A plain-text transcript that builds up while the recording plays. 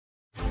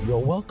You're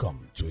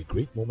welcome to a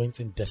great moment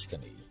in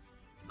destiny.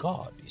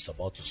 God is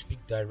about to speak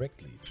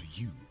directly to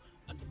you,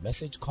 and the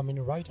message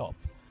coming right up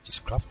is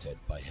crafted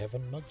by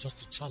heaven not just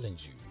to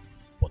challenge you,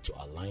 but to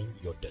align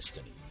your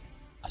destiny.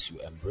 As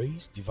you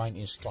embrace divine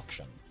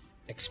instruction,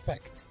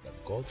 expect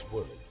that God's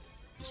word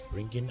is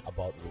bringing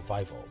about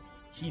revival,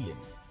 healing,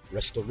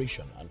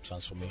 restoration, and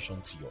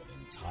transformation to your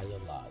entire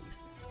life.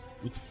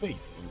 With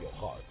faith in your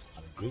heart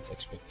and great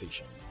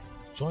expectation,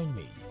 join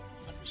me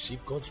and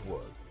receive God's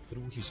word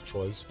through his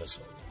choice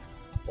vessel,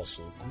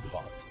 Apostle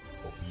Goodheart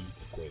Obi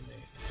Ekweme.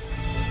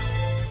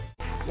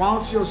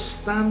 Whilst you're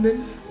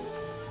standing,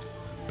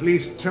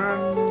 please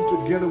turn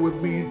together with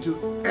me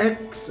to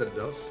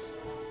Exodus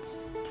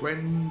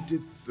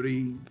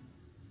 23,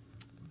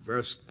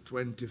 verse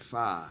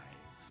 25.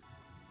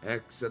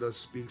 Exodus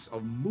speaks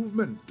of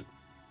movement.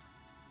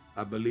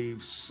 I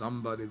believe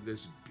somebody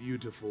this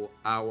beautiful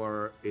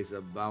hour is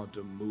about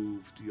to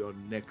move to your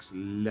next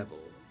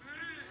level.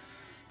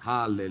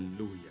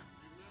 Hallelujah.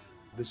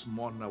 This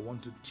morning I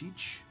want to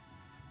teach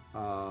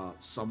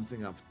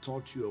something I've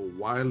taught you a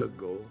while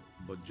ago,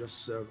 but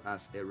just serve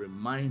as a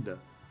reminder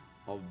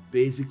of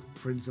basic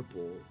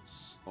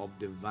principles of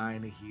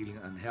divine healing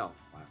and health.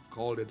 I've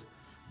called it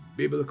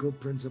Biblical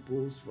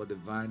Principles for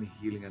Divine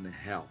Healing and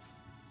Health.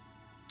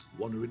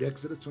 Want to read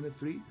Exodus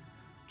 23,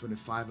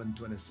 25, and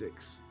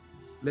 26.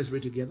 Let's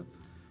read together.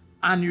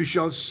 And you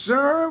shall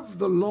serve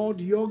the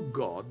Lord your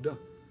God,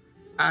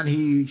 and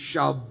he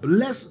shall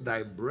bless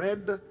thy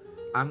bread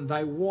and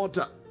thy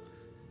water.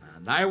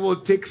 And I will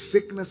take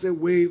sickness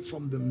away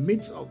from the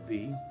midst of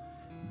thee.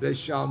 There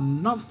shall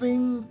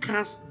nothing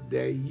cast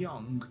their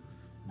young,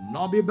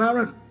 nor be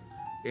barren.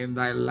 In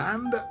thy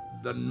land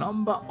the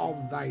number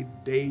of thy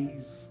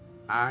days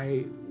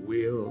I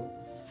will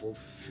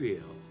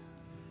fulfill.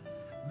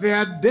 There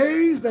are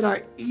days that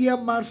are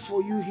earmarked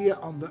for you here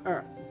on the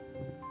earth.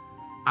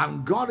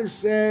 And God is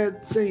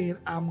saying,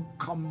 I'm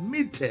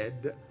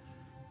committed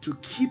to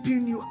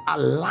keeping you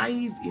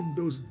alive in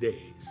those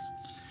days.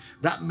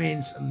 That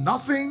means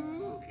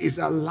nothing is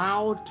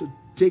allowed to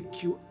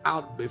take you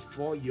out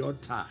before your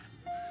time.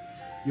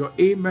 Your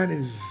amen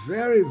is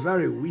very,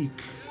 very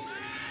weak.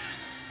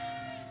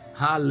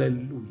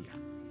 Hallelujah.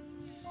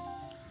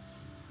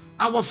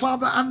 Our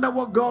Father and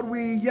our God,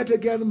 we yet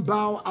again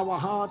bow our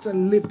hearts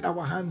and lift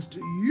our hands to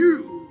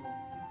you,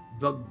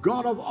 the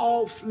God of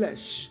all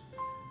flesh,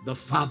 the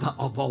Father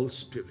of all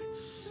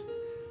spirits,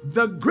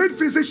 the great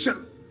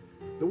physician,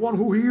 the one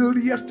who healed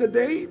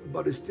yesterday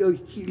but is still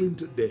healing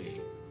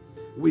today.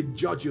 We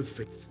judge you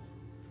faithful.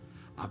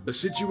 I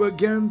beseech you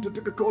again to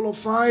take a coal of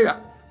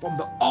fire from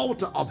the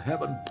altar of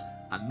heaven,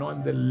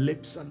 anoint the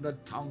lips and the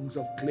tongues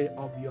of clay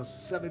of your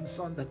servant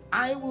son, that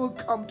I will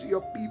come to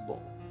your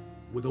people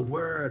with a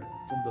word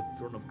from the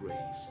throne of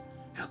grace.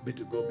 Help me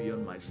to go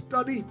beyond my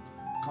study,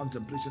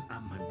 contemplation,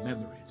 and my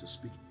memory to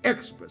speak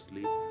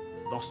expressly.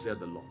 Thus said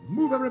the Lord.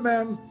 Move every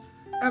man,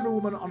 every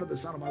woman under the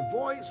sound of my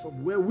voice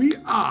from where we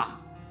are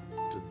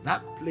to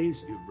that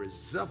place you've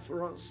reserved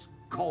for us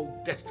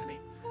called destiny.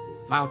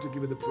 We vow to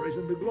give you the praise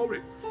and the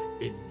glory.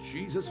 In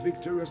Jesus'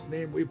 victorious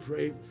name we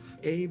pray.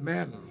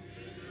 Amen.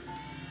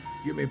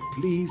 You may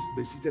please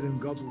be seated in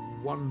God's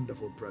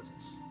wonderful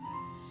presence.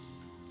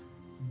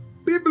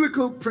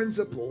 Biblical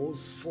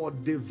principles for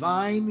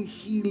divine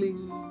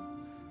healing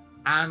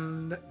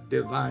and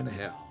divine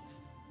health.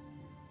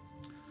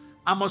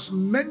 I must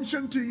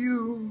mention to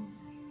you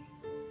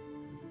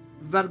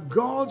that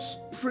God's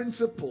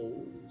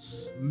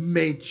principles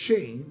may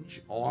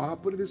change, or I'll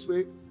put it this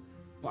way,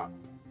 but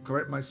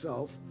correct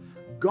myself,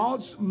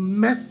 God's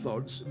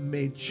methods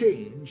may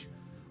change,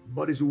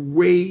 but his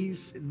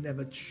ways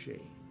never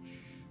change.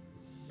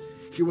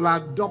 He will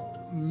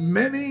adopt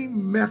many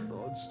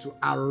methods to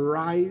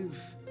arrive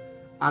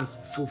at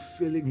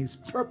fulfilling his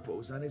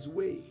purpose and his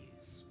ways.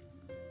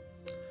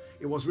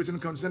 It was written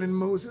concerning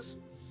Moses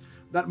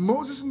that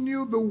Moses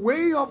knew the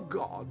way of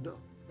God,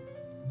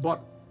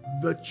 but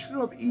the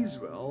children of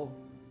Israel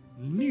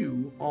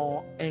knew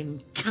or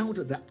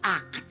encountered the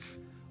acts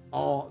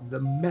or the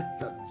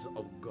methods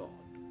of God.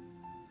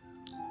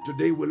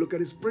 Today we look at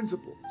his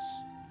principles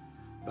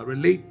that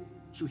relate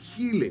to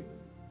healing,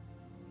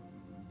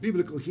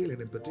 biblical healing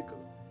in particular.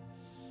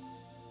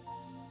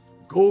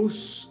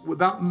 Goes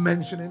without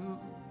mentioning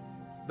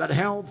that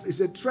health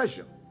is a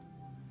treasure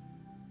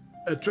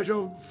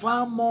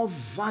far more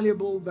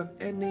valuable than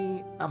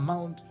any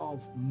amount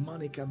of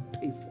money can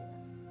pay for.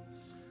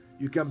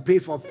 You can pay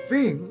for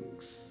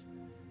things,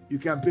 you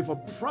can pay for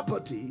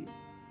property,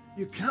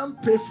 you can't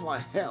pay for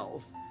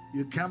health,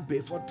 you can't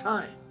pay for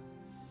time.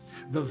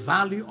 The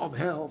value of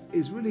health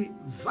is really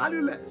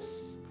valueless.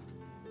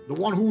 The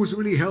one who is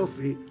really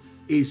healthy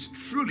is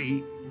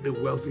truly the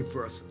wealthy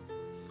person.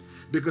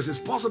 Because it's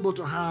possible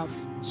to have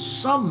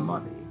some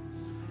money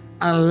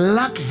and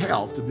lack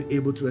health to be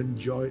able to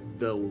enjoy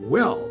the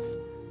wealth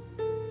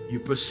you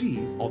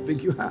perceive or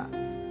think you have.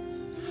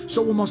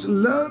 So we must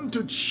learn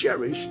to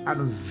cherish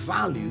and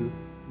value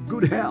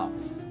good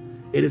health.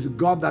 It is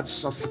God that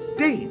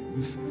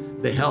sustains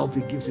the health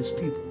he gives his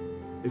people.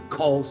 It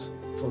calls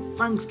for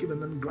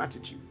thanksgiving and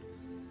gratitude.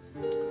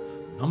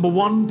 Number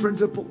one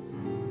principle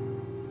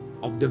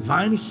of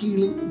divine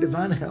healing,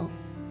 divine health,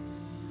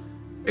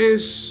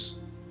 is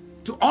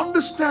to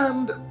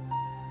understand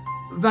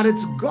that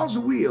it's God's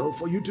will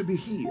for you to be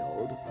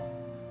healed,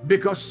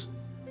 because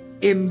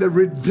in the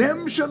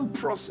redemption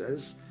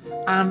process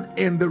and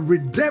in the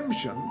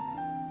redemption,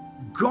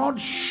 God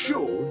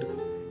showed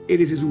it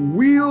is His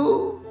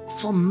will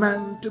for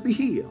man to be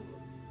healed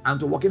and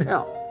to walk in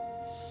health.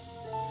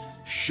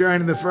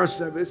 Sharing in the first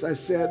service, I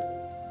said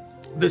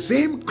the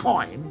same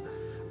coin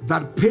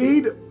that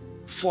paid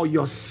for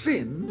your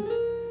sin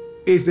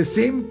is the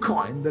same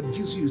coin that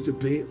Jesus used to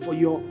pay for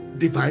your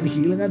divine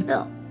healing and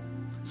health.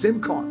 Same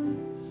coin.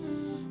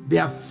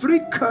 There are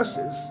three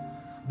curses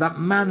that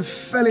man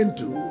fell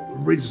into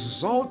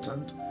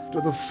resultant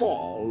to the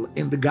fall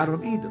in the Garden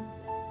of Eden.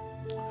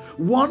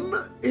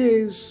 One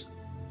is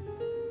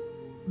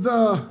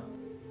the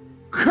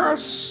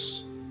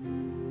curse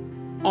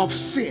of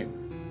sin.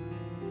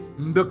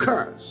 The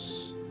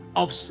curse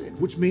of sin,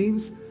 which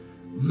means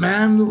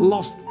man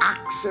lost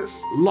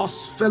access,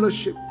 lost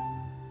fellowship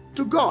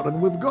to God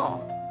and with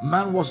God.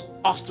 Man was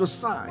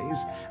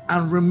ostracized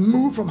and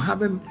removed from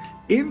having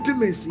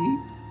intimacy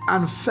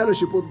and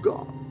fellowship with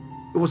God.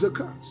 It was a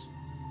curse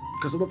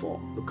because of the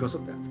fall, the curse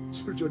of death,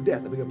 spiritual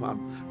death, I beg your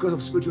pardon, curse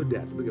of spiritual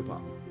death, I beg your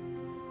pardon.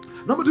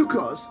 Number two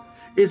curse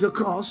is a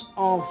curse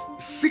of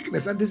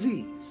sickness and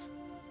disease.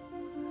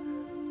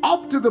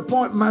 Up to the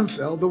point man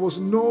fell, there was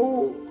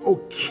no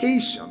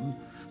occasion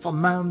for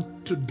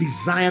man to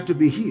desire to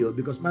be healed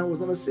because man was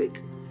never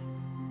sick.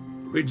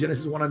 Read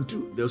Genesis 1 and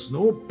 2. There's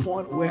no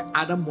point where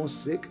Adam was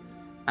sick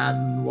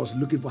and was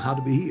looking for how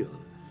to be healed.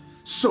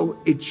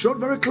 So it showed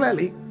very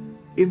clearly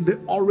in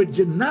the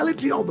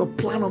originality of the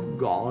plan of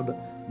God,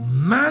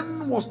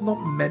 man was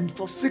not meant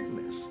for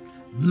sickness.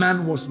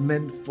 Man was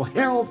meant for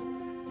health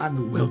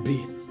and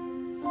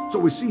well-being. So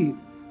we see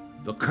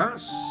the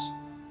curse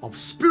of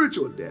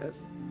spiritual death,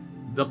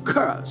 the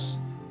curse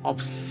of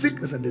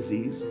sickness and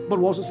disease, but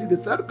we also see the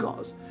third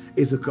curse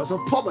is the curse of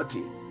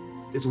poverty.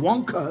 It's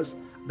one curse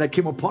that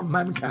came upon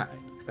mankind.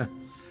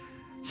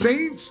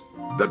 Saints,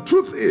 the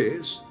truth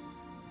is,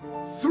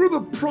 through the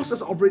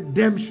process of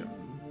redemption,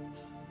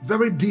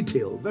 very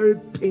detailed, very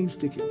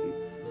painstakingly,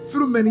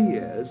 through many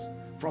years,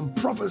 from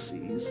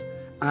prophecies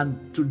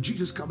and to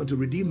Jesus coming to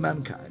redeem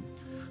mankind,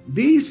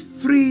 these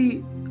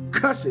three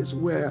curses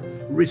were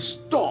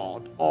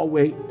restored or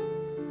were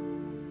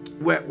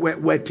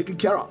taken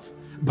care of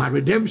by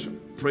redemption.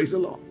 Praise the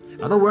Lord.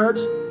 In other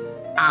words,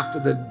 after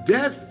the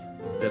death,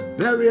 the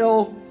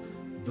burial,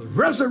 the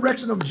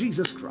resurrection of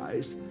Jesus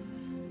Christ,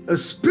 a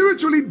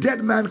spiritually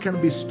dead man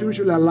can be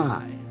spiritually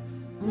alive.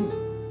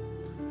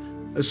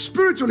 A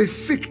spiritually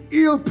sick,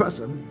 ill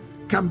person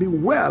can be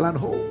well and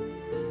whole.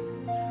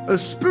 A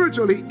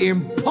spiritually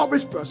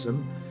impoverished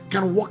person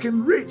can walk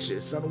in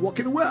riches and walk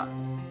in wealth.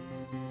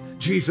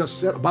 Jesus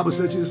said, the Bible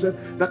says, Jesus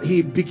said that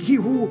he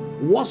who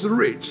was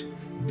rich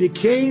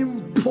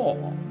became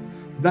poor,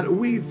 that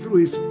we through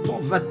his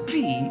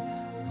poverty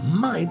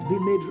might be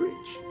made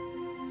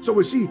rich. So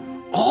we see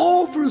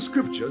all through the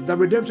scriptures that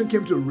redemption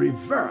came to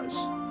reverse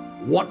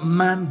what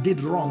man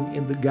did wrong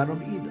in the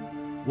Garden of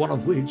Eden, one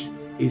of which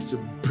is to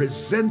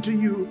present to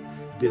you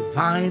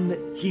divine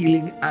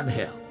healing and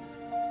health.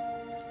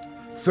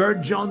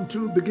 3 John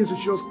 2 begins to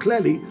show us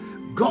clearly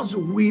God's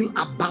will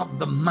about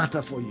the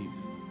matter for you.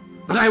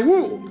 But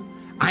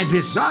I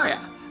desire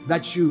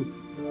that you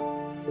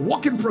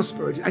walk in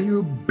prosperity and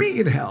you be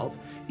in health,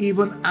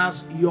 even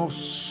as your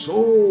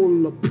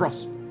soul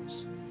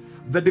prospers.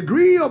 The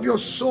degree of your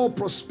soul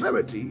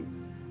prosperity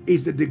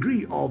is the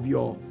degree of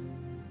your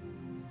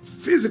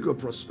physical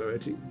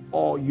prosperity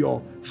or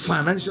your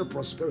financial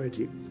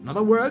prosperity. In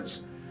other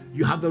words,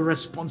 you have the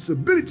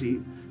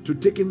responsibility to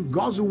take in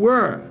God's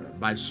word.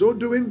 By so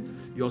doing,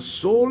 your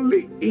soul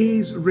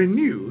is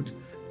renewed,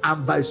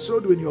 and by so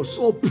doing, your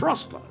soul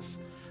prospers.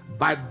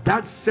 By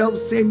that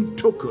same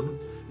token,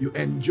 you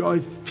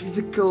enjoy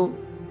physical,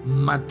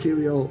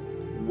 material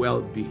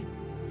well-being.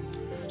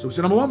 So it's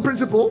the number one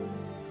principle,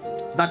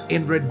 that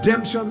in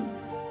redemption,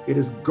 it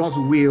is God's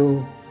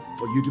will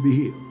for you to be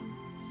healed.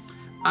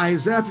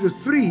 Isaiah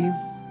 53,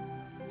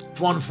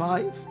 4 and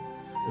 5,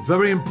 a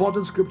very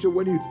important scripture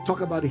when you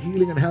talk about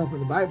healing and health in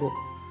the Bible.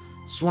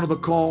 It's one of the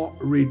core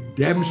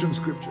redemption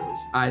scriptures.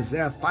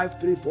 Isaiah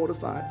 5:3, 4 to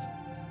 5.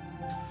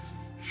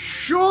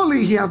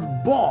 Surely he hath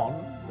borne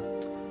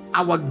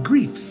our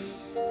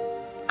griefs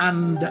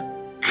and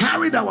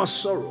carried our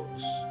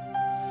sorrows,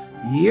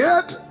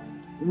 yet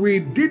we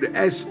did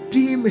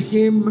esteem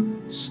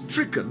him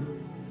stricken,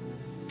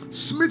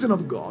 smitten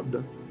of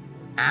God,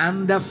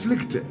 and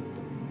afflicted.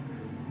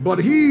 But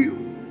he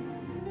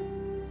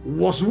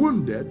was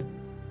wounded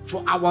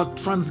for our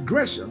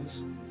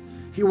transgressions,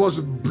 he was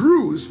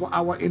bruised for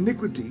our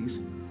iniquities.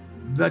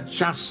 The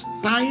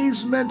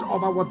chastisement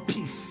of our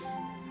peace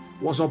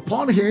was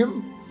upon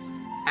him,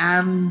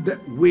 and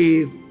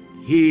with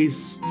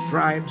his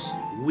stripes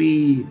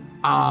we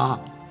are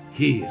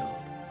healed.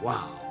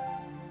 Wow.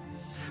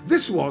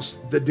 This was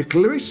the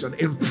declaration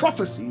in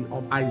prophecy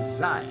of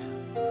Isaiah.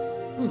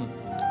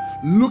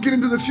 looking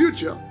into the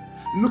future,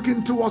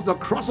 looking towards the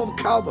cross of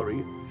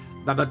Calvary,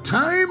 that the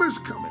time is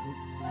coming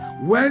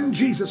when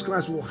Jesus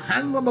Christ will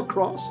hang on the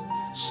cross,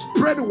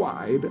 spread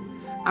wide,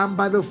 and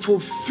by the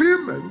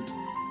fulfillment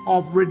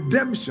of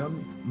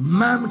redemption,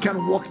 man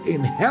can walk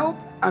in health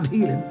and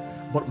healing,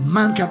 but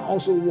man can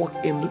also walk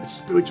in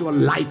spiritual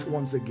life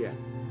once again.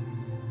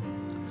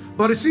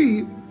 But you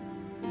see,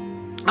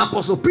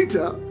 Apostle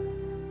Peter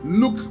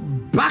looked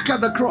back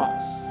at the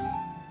cross,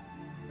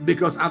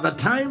 because at the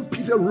time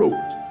Peter wrote,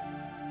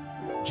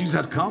 Jesus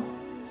had come,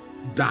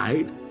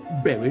 died,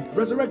 buried,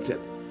 resurrected.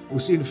 We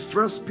see in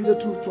 1 Peter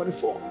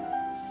 2:24,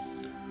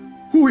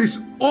 who his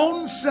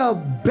own self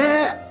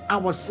bare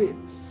our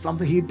sins,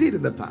 something he did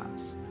in the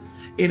past,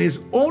 in his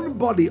own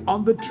body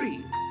on the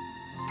tree,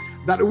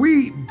 that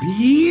we,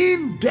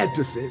 being dead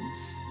to sins,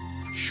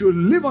 should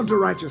live unto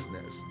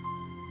righteousness,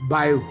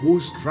 by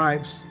whose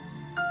stripes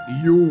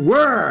you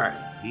were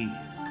healed.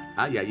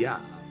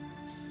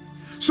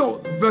 So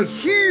the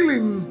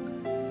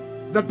healing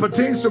that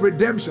pertains to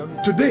redemption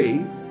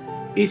today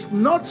is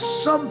not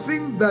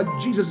something that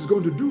Jesus is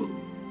going to do.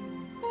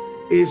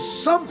 It's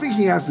something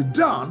he has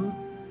done,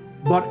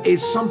 but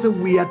it's something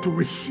we are to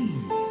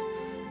receive.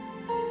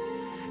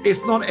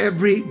 It's not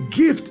every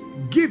gift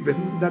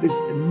given that is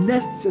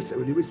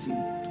necessarily received.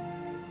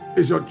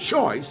 It's your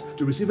choice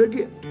to receive a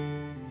gift.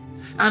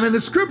 And in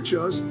the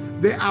scriptures,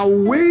 there are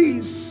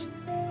ways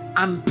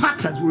and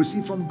patterns we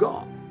receive from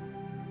God.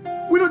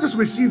 We don't just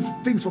receive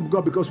things from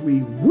God because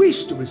we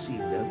wish to receive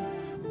them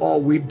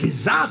or we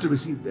desire to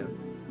receive them.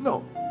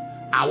 No.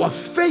 Our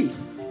faith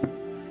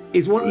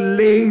is what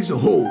lays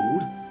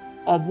hold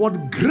of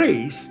what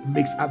grace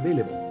makes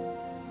available.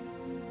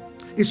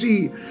 You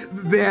see,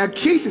 there are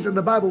cases in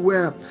the Bible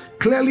where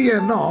clearly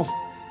enough,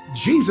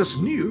 Jesus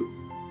knew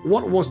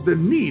what was the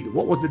need,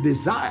 what was the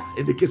desire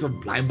in the case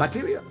of blind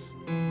Bartimaeus.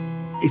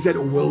 He said,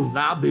 will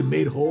thou be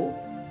made whole?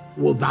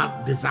 Will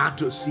thou desire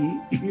to see?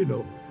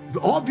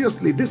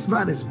 Obviously this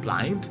man is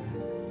blind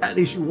and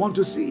he should want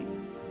to see.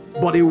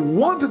 But he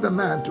wanted the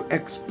man to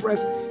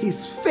express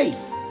his faith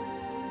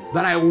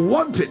that I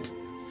want it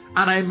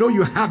and I know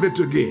you have it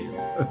to give.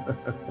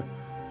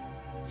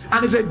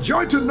 And it's a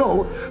joy to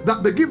know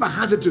that the giver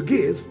has it to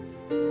give.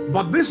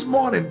 But this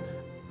morning,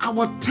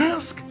 our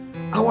task,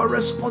 our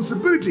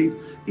responsibility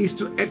is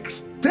to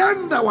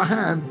extend our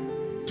hand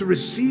to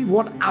receive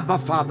what Abba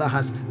Father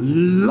has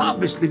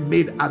lavishly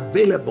made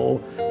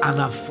available and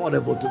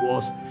affordable to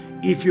us.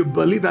 If you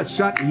believe that,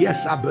 shout,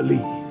 yes, I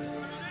believe.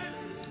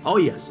 Oh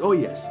yes, oh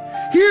yes.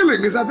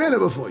 Healing is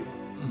available for you.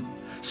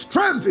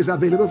 Strength is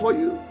available for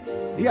you.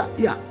 Yeah.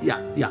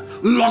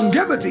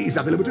 Longevity is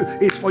available to you.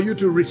 It's for you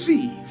to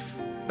receive.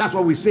 That's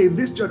what we say in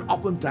this church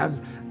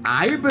oftentimes.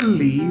 I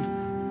believe,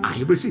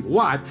 I receive.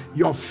 Why?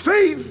 Your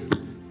faith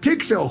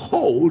takes a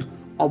hold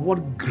of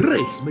what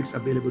grace makes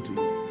available to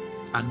you.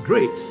 And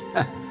grace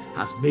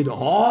has made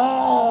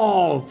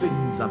all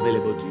things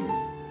available to you.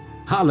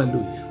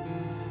 Hallelujah.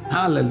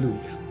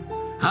 Hallelujah.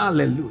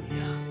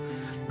 Hallelujah.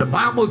 The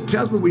Bible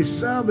tells me we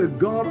serve a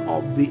God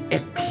of the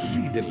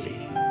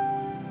exceedingly,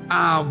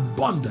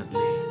 abundantly,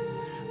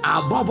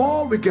 above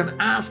all we can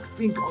ask,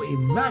 think, or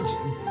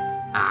imagine,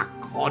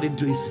 according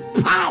to his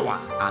power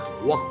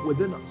at work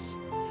within us.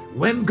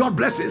 When God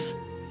blesses,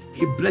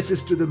 he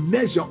blesses to the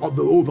measure of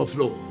the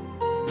overflow.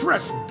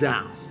 Pressed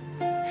down,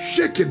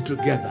 shaken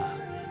together,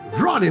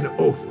 running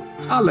over.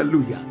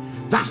 Hallelujah.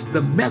 That's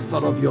the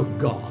method of your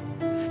God.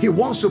 He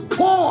wants to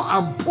pour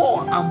and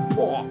pour and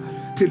pour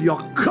till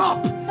your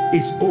cup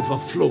is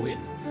overflowing.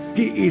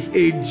 He is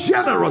a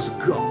generous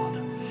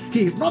God.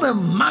 He is not a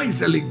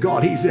miserly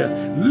God. He's a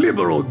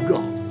liberal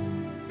God.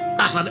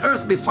 As an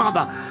earthly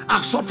father,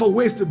 I've sought for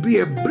ways to be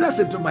a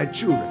blessing to my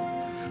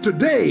children.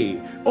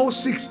 Today,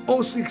 06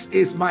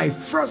 is my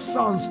first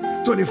son's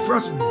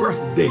 21st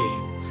birthday.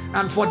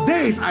 And for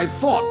days I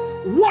thought,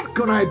 what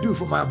can I do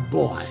for my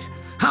boy?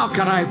 How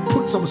can I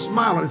put some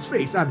smile on his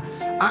face? And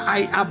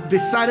I have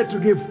decided to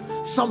give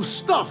some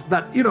stuff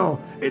that,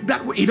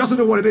 that he doesn't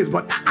know what it is,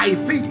 but I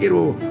think it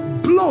will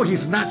blow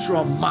his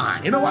natural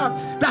mind. You know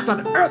what? That's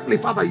an earthly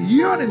father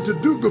yearning to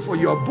do good for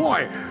your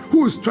boy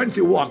who's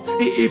 21.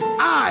 If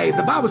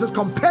the Bible says,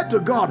 compared to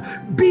God,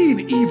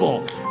 being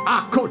evil,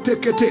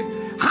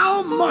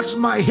 how much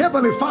my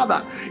heavenly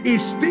Father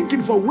is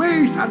thinking for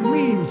ways and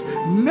means,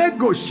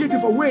 negotiating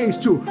for ways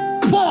to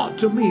pour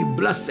to me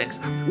blessings.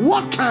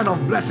 What kind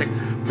of blessing?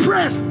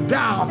 Pressed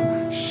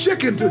down,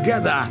 shaken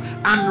together,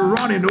 and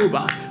running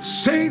over.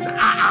 Saints,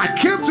 I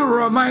came to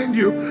remind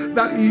you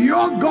that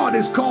your God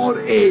is called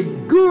a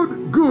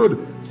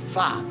good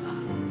Father.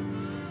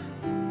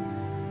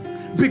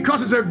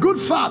 Because he's a good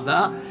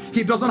Father,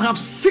 he doesn't have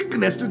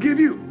sickness to give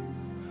you.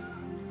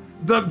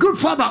 The good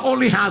Father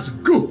only has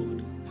good.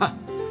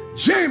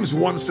 James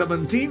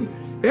 1:17,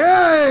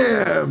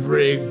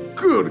 every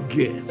good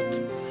gift,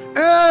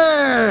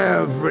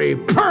 every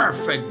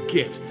perfect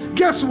gift,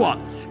 guess what?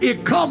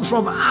 It comes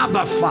from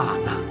Abba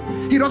Father.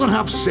 He doesn't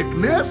have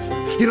sickness.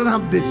 He doesn't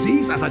have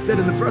disease. As I said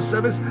in the first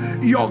service,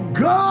 your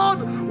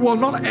God will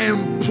not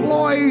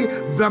employ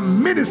the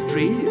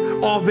ministry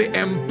or the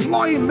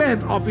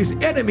employment of his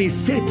enemy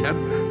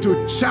Satan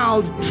to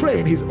child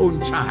train his own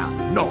child.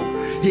 No,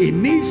 he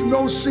needs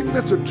no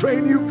sickness to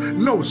train you.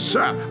 No,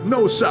 sir.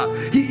 No, sir.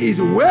 He is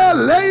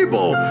well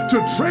able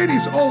to train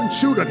his own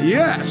children.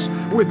 Yes,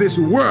 with his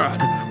word,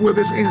 with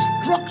his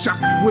instruction,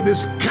 with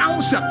his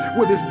counsel,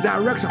 with his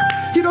direction.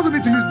 He doesn't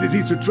need to use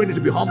disease to train you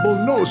to be humble.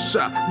 No,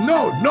 sir.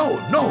 No.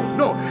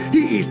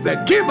 He is the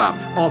giver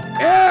of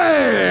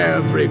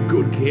every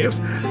good gift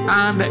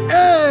and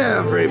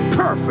every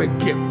perfect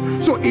gift.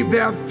 So if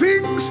there are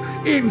things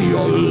in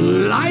your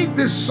life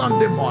this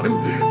Sunday morning,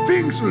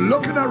 things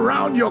looking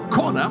around your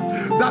corner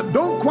that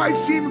don't quite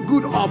seem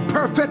good or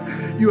perfect,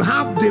 you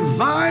have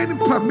divine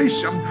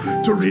permission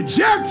to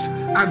reject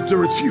and to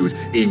refuse.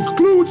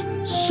 Includes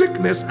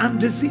sickness and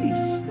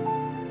disease.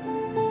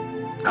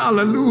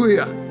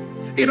 Hallelujah.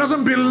 It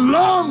doesn't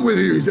belong with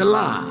you. It's a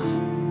lie.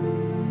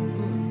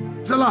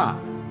 It's a lie.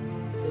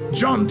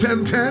 John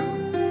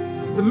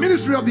 10:10. The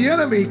ministry of the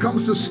enemy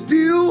comes to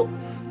steal,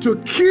 to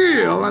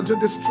kill, and to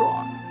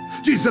destroy.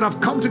 Jesus said, I've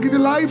come to give you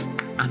life,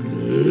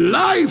 and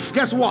life,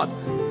 guess what?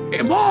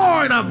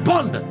 More in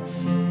abundance.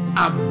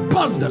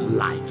 Abundant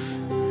life.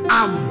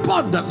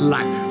 Abundant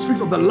life.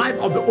 Speaks of the life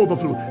of the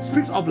overflow.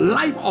 Speaks of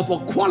life of a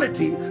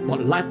quality,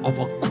 but life of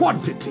a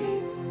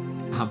quantity.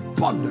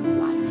 Abundant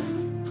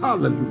life.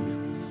 Hallelujah.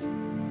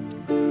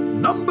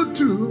 Number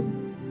 2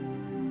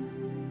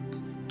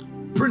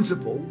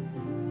 principle.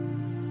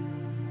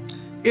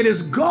 It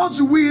is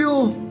God's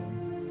will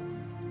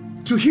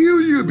to heal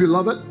you,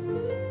 beloved,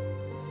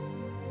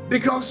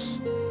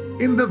 because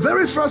in the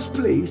very first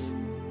place,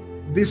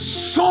 the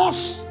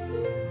source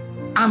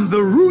and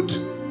the root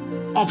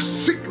of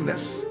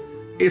sickness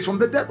is from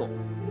the devil.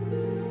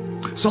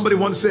 Somebody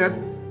once said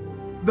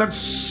that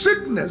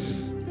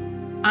sickness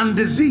and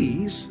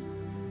disease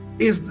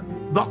is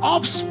the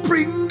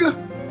offspring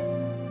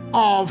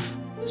of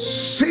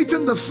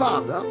Satan the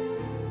father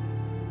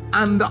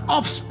and the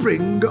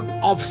offspring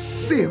of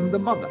sin the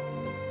mother.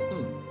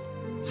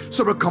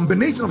 So the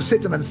combination of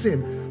Satan and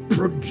sin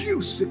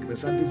produce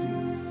sickness and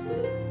disease.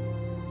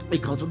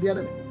 It comes from the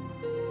enemy.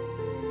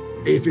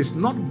 If it's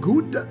not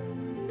good,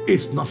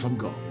 it's not from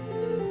God.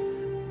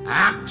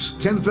 Acts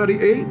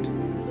 10:38,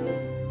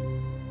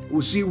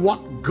 we see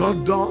what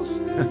God does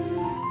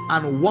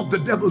and what the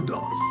devil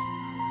does.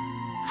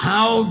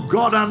 How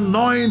God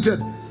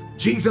anointed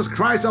Jesus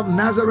Christ of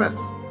Nazareth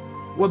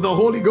with the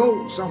Holy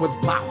Ghost and with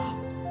power,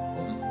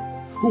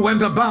 who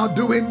went about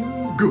doing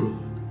good.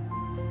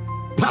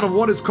 Part of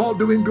what is called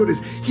doing good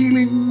is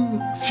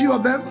healing few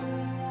of them,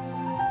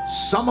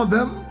 some of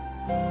them,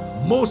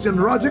 most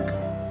enrogic,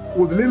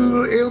 with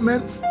little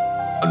ailments.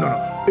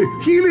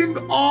 Healing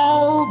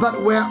all that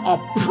were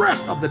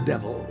oppressed of the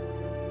devil,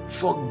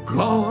 for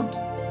God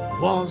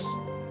was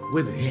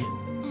with him.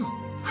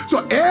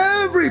 So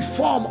every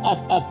form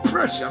of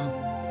oppression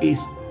is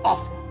of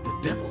the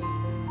devil,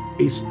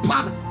 is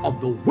part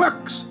of the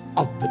works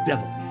of the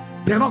devil.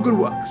 They're not good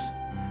works.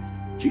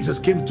 Jesus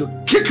came to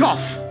kick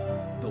off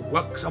the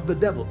works of the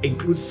devil,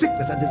 includes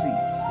sickness and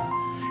disease.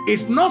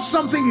 It's not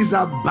something he's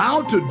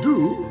about to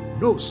do.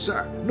 No,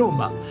 sir. No,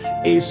 ma'am.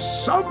 It's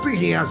something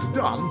he has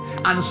done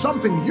and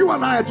something you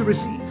and I are to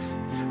receive.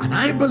 And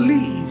I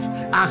believe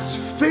as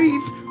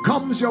faith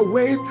comes your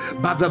way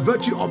by the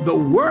virtue of the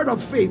word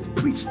of faith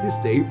preached this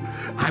day,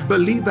 I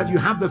believe that you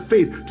have the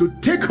faith to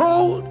take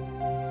hold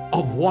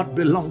of what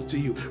belongs to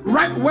you.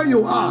 Right where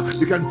you are,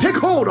 you can take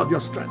hold of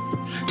your strength,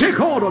 take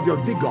hold of your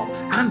vigor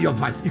and your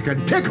vitality. You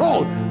can take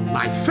hold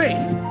by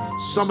faith.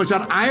 So much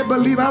that I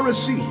believe I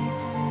receive.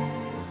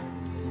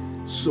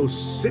 So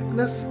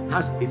sickness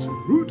has its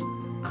root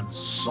and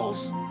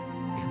source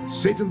in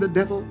Satan the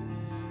devil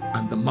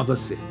and the mother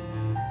sin.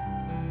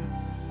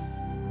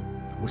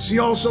 We see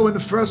also in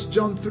 1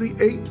 John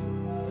 3:8,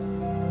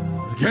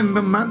 again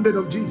the mandate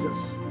of Jesus.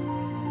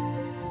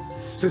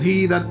 It says,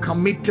 he that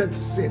committeth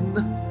sin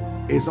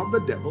is of the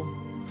devil,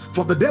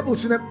 for the devil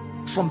sinned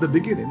from the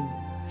beginning.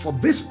 For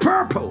this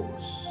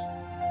purpose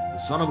the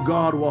Son of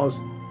God was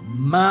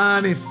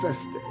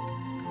manifested,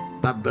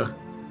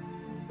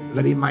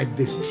 that he might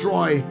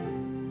destroy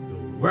the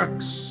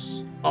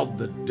works of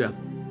the devil.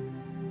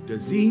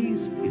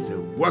 Disease is a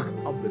work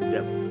of the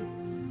devil.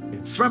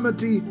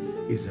 Infirmity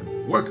is a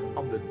work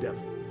of the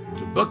devil.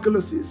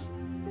 Tuberculosis,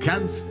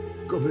 cancer,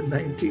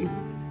 COVID-19,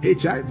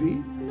 HIV,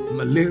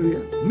 malaria,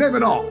 name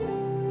it all.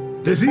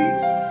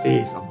 Disease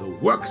is of the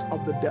works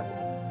of the devil.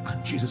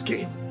 And Jesus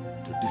came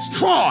to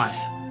destroy,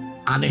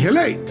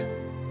 annihilate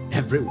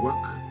every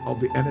work of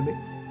the enemy.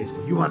 It's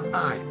for you and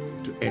I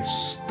to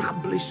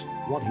establish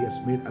what he has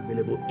made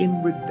available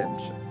in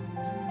redemption.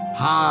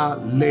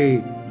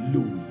 Hallelujah.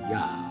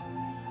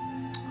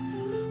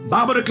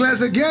 Bible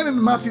declares again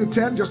in Matthew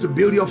 10, just to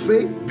build your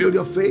faith, build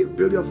your faith,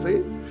 build your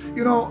faith.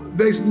 You know,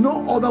 there's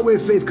no other way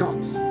faith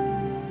comes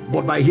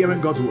but by hearing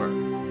God's word.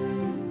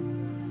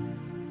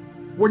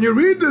 When you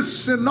read the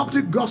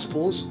synoptic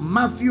gospels,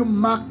 Matthew,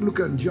 Mark, Luke,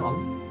 and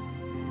John,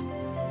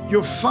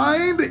 you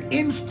find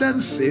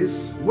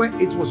instances where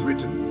it was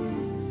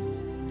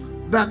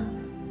written that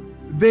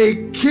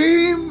they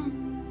came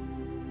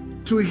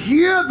to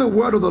hear the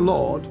word of the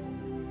Lord,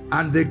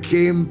 and they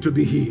came to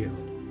be healed.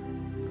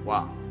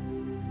 Wow.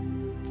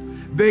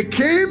 They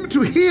came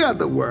to hear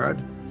the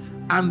word,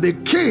 and they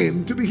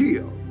came to be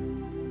healed.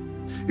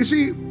 You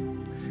see,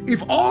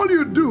 if all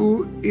you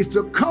do is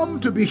to come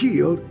to be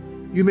healed,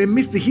 you may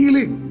miss the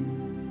healing.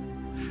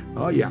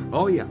 Oh yeah.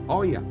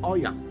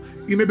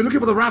 You may be looking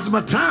for the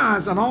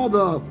razzmatazz and all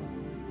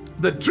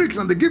the tricks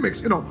and the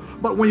gimmicks,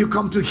 but when you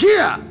come to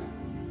hear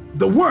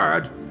the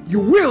word,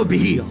 you will be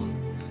healed.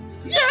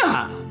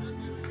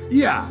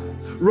 Yeah.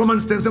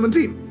 Romans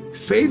 10:17.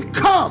 Faith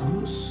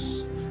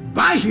comes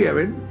by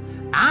hearing,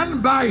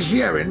 and by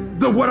hearing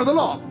the word of the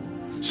Lord.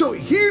 So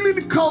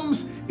healing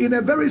comes in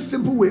a very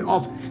simple way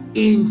of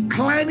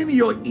inclining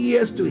your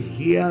ears to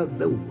hear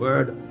the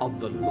word of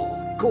the Lord.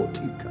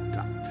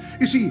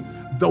 You see,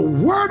 the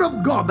word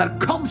of God that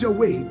comes your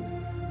way,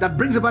 that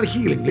brings about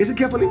healing, listen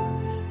carefully,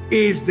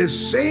 is the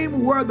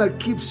same word that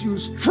keeps you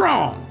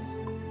strong.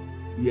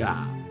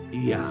 Yeah.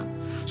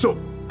 So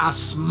as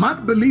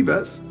smart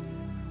believers,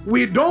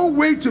 we don't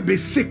wait to be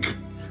sick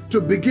to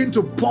begin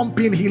to pump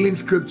in healing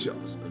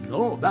scriptures.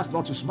 No, that's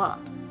not too smart.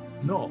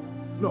 No.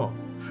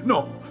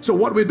 So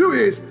what we do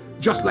is,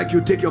 just like you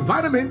take your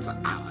vitamins,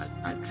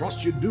 I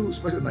trust you do,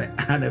 especially in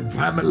an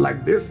environment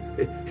like this,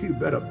 you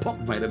better pump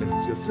vitamins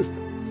into your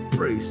system.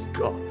 Praise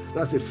God.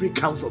 That's a free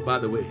counsel, by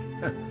the way.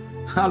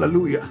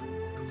 Hallelujah.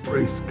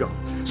 Praise God.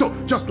 So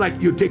just like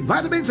you take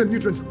vitamins and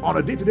nutrients on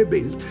a day-to-day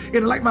basis,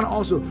 in like manner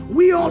also,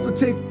 we ought to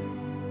take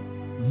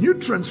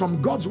nutrients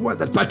from God's word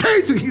that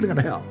pertain to healing and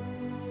health.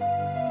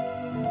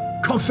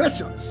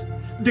 Confessions,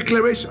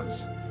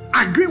 declarations,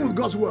 agreeing with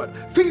God's word,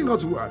 thinking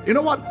God's word. You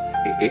know what?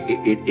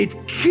 It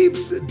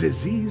keeps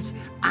disease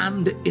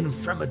and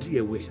infirmity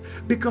away.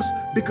 Because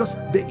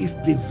there is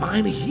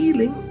divine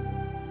healing,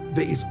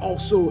 there is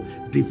also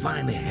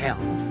divine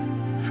health.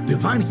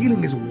 Divine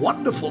healing is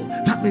wonderful.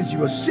 That means you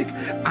were sick,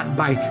 and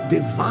by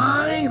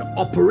divine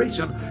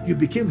operation you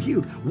became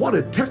healed. What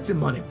a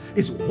testimony.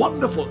 It's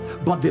wonderful.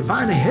 But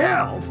divine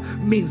health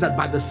means that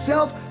by the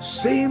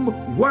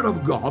same word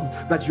of God,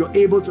 that you're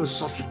able to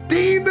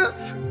sustain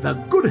the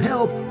good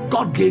health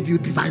God gave you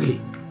divinely.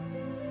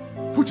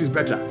 Which is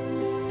better?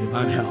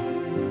 Divine health.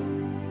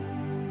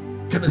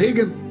 Kenneth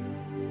Hagin,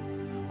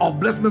 of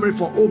blessed memory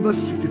for over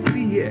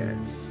 63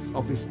 years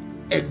of his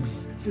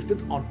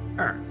existence on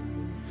earth,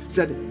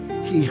 said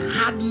he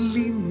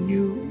hardly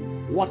knew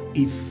what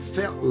it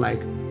felt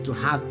like to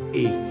have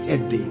a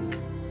headache.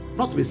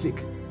 Not to be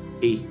sick,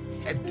 a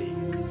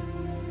headache.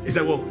 He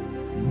said, well,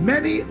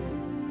 many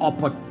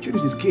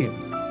opportunities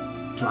came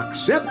to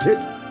accept it,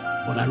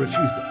 but I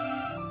refused them.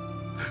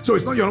 So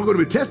it's not you're not going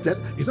to be tested,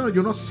 it's not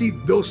you'll not see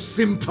those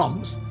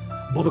symptoms,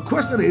 but the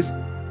question is,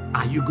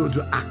 are you going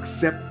to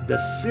accept the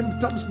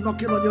symptoms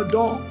knocking on your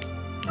door,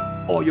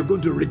 or you're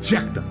going to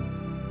reject them?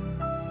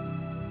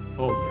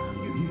 Oh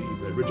yeah,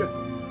 you reject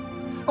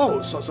them.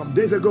 Oh, so some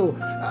days ago,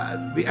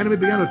 the enemy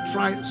began to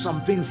try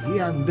some things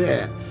here and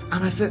there,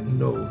 and I said,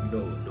 no.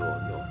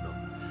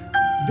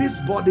 This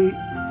body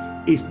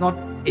is not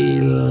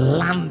a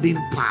landing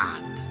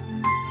pad.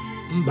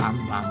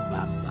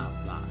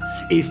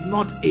 It's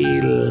not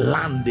a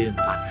landing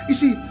pad. You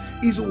see,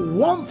 it's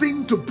one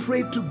thing to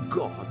pray to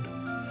God.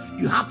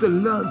 You have to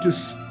learn to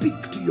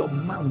speak to your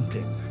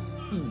mountain.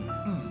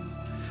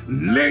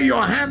 Lay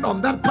your hand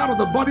on that part of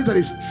the body that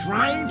is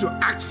trying to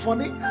act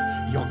funny.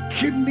 Your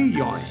kidney,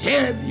 your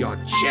head, your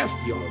chest,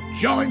 your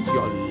joints,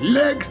 your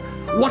legs,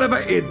 whatever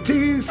it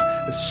is,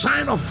 a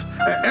sign of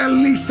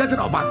early setting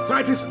of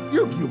arthritis.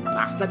 You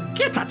bastard,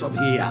 get out of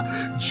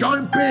here.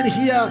 Joint pain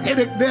here,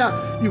 headache there.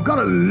 You've got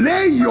to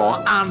lay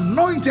your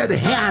anointed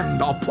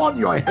hand upon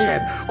your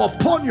head,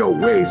 upon your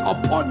waist,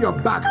 upon your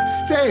back.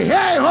 Say,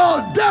 hey,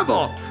 ho,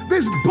 devil,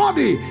 this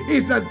body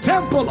is the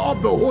temple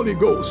of the Holy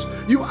Ghost.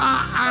 You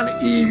are an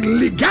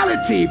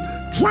illegality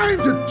trying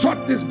to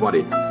touch this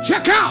body.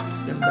 Check out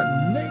in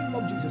the name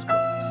of Jesus Christ.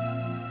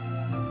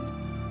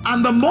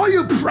 And the more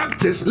you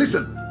practice,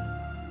 listen,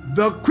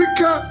 the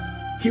quicker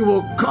he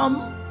will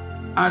come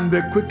and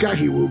the quicker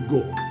he will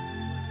go.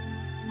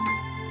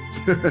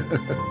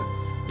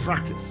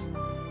 Practice.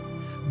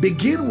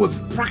 Begin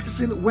with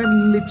practicing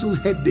when little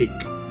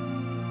headache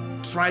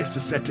tries to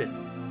set in.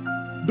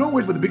 Don't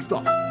wait for the big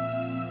stuff.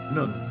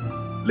 No.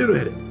 Little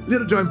headache,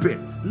 little joint pain,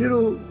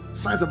 little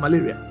signs of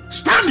malaria.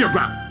 Stand your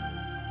ground.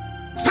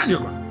 Stand your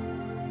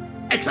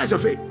ground. Exercise your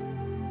faith.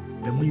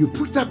 Then when you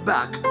put that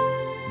back,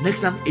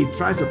 next time it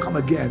tries to come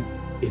again,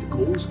 it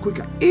goes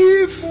quicker.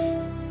 If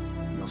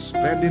you're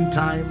spending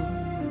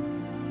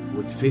time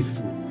with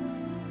faithful,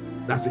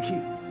 that's the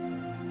key.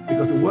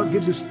 Because the word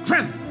gives you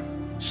strength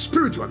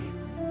spiritually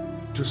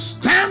to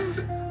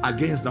stand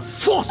against the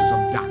forces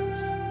of darkness.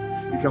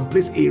 You can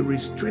place a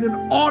restraining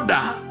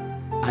order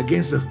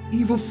against the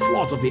evil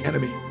thoughts of the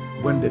enemy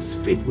when there's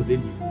faith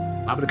within you.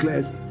 The Bible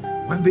declares,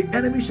 when the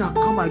enemy shall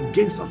come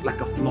against us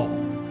like a flood,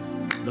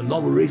 the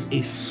Lord will raise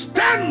a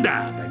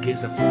standard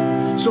against the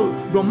flood. So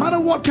no matter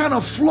what kind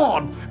of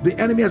flood the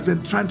enemy has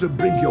been trying to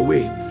bring your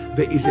way,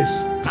 there is a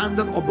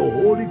standard of the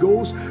Holy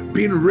Ghost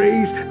being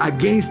raised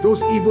against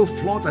those evil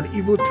floods and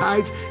evil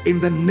tides in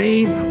the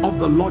name of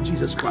the Lord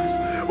Jesus Christ.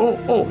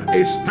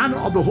 A standard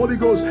of the Holy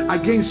Ghost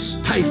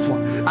against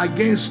typhoid,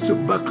 against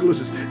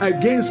tuberculosis,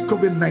 against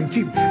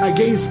COVID-19,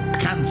 against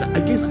cancer,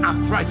 against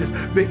arthritis.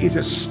 There is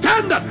a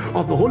standard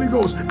of the Holy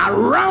Ghost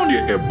around you,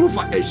 a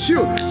buffer, a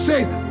shield,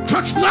 saying,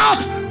 touch not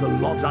the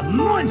Lord's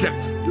anointed.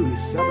 Do his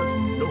servants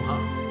no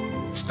harm?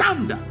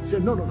 Standard. Say,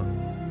 no.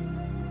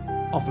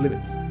 Off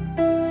limits.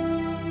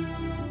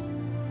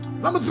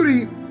 Number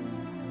 3,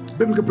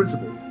 biblical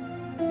principle.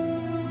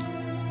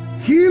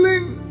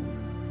 Healing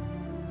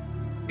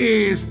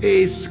is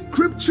a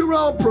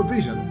scriptural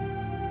provision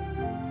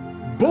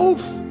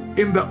both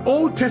in the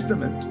Old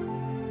Testament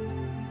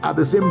at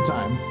the same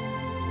time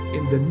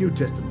in the New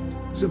Testament.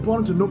 It's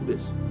important to note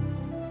this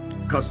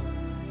because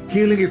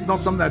healing is not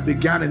something that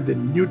began in the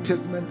New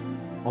Testament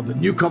or the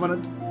New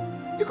Covenant.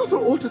 You go through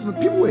the Old Testament,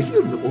 people were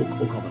healed in the Old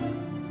Covenant,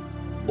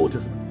 Old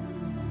Testament.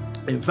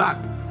 In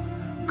fact,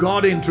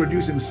 God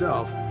introduced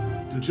himself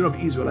to the children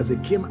of Israel as they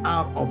came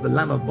out of the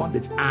land of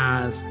bondage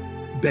as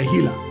the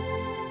healer.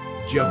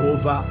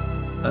 Jehovah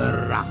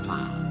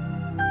Rapha,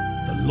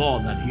 the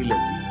Lord that healeth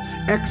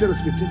thee. Exodus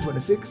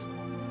 15:26.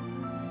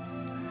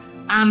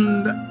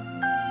 And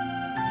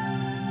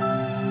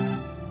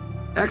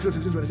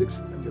Exodus 15:26.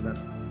 Let me get that.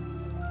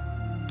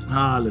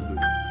 Hallelujah.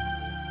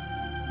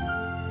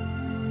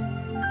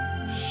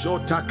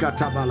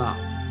 Shotakatabala.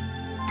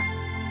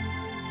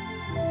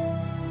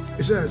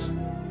 It says,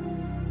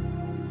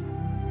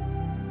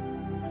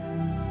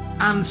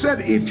 and said,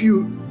 if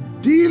you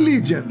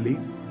diligently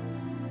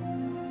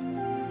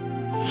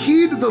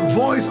heed the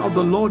voice of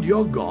the Lord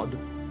your God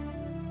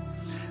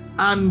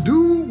and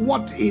do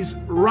what is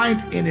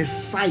right in his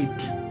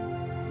sight,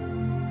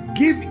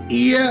 give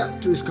ear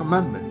to his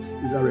commandments,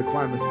 these are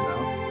requirements now,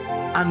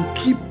 and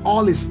keep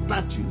all his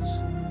statutes.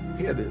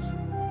 Hear this.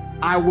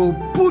 I will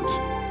put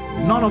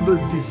none of the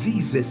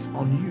diseases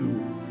on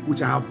you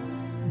which I have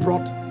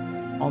brought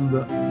on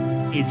the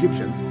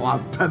Egyptians, or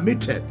have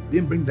permitted.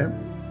 Didn't bring them.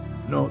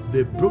 No,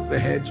 they broke the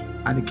hedge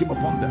and it came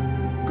upon them.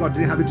 God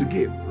didn't have it to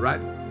give,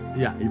 right?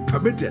 Yeah, he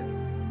permitted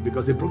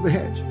because they broke the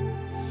hedge.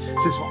 It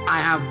says, for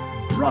I have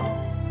brought,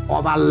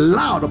 or have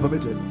allowed or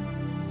permitted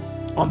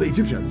on the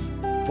Egyptians,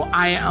 for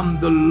I am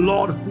the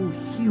Lord who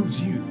heals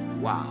you.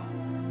 Wow.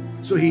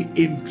 So he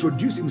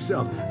introduced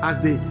himself as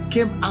they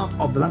came out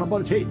of the land of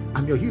bondage. Hey,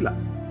 I'm your healer.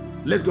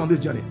 Let's go on this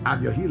journey.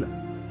 I'm your healer.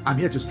 I'm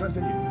here to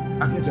strengthen you.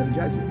 I'm here to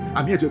energize you.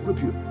 I'm here to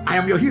equip you. I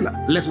am your healer.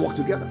 Let's walk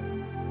together.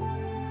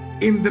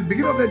 In the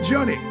beginning of the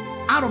journey,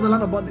 out of the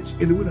land of bondage,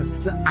 in the wilderness,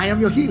 he said, I am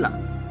your healer.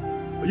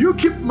 You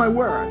keep my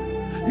word.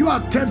 You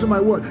attend to my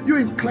word. You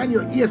incline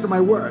your ears to my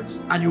words,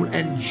 and you'll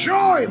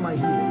enjoy my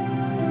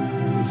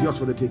healing. It's yours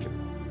for the taking.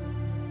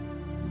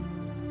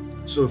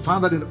 So we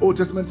found that in the Old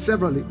Testament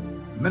severally,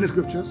 many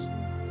scriptures.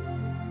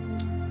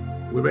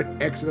 We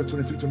read Exodus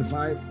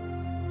 23:25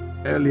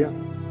 earlier.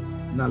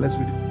 Now let's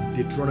read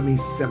Deuteronomy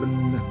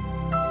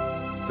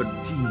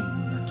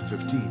 7:13 to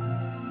 15.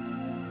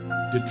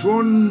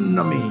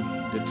 Deuteronomy,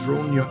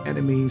 dethrone your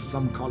enemies,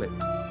 some call it.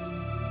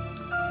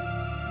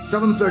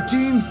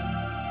 7:13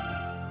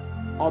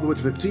 all the way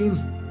to 15.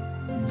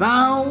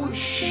 Thou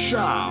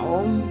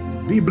shalt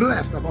be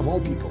blessed above all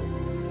people.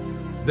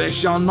 There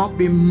shall not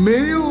be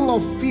male or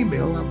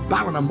female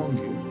barren among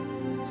you.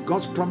 It's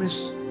God's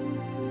promise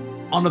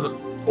under the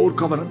old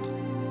covenant,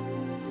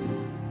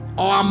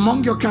 or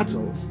among your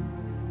cattle,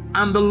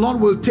 and the Lord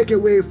will take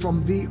away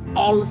from thee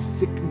all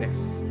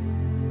sickness,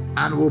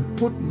 and will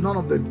put none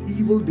of the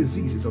evil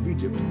diseases of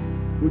Egypt,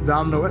 which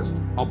thou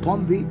knowest,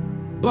 upon thee,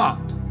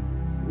 but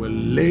will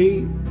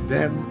lay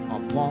them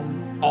upon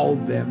all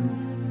them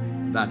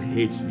that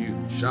hate you.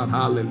 Shout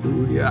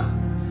hallelujah.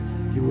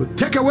 He will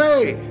take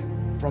away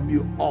from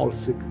you all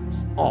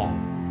sickness. All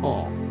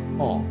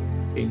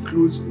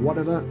includes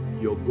whatever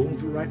you're going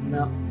through right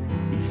now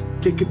is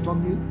taken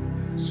from you.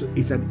 So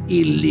it's an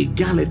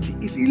illegality.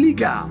 It's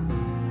illegal.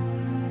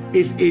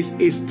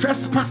 It's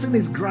trespassing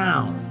his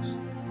grounds.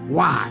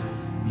 Why?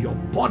 Your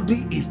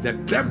body is the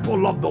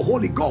temple of the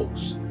Holy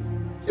Ghost.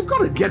 You've got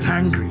to get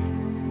angry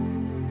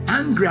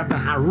at the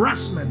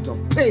harassment of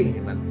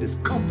pain and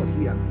discomfort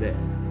here and there.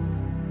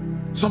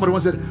 Somebody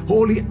once said,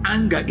 holy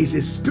anger is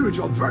a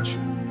spiritual virtue.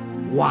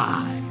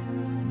 Why?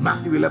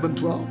 Matthew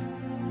 11:12.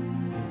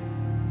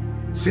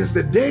 Since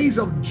the days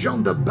of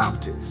John the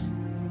Baptist,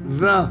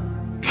 the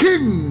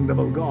kingdom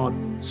of God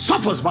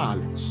suffers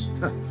violence,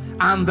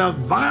 and the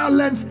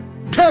violence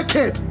take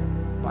it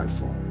by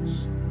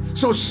force.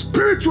 So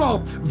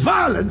spiritual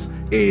violence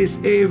is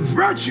a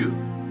virtue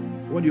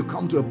when you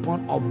come to a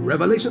point of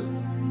revelation,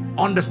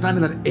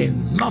 understanding that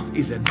enough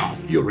is enough.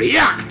 You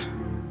react,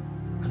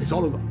 and it's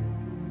all over.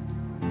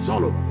 It's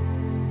all over.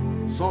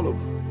 It's all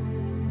over.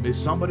 May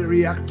somebody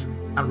react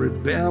and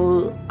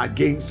rebel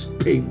against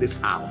pain this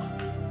hour.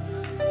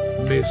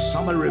 May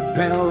somebody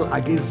rebel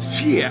against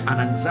fear and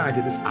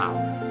anxiety this hour.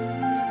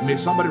 May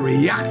somebody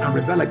react and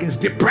rebel against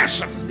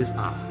depression this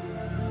hour.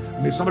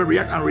 May somebody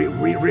react and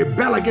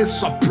rebel against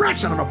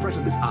suppression and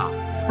oppression this hour.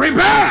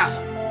 Rebel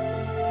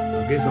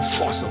against the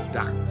force of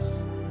darkness.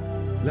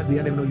 Let the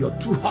enemy know you're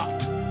too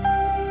hot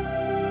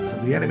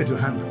for the enemy to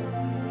handle.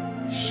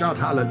 Shout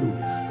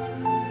hallelujah.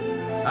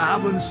 I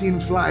haven't seen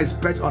flies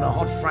perch on a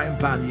hot frying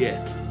pan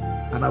yet,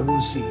 and I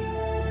won't see.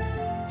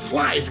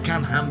 Flies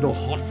can't handle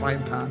hot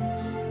frying pan.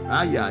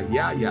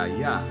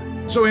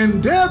 So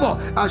endeavor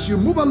as you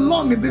move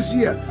along in this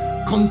year,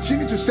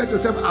 continue to set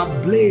yourself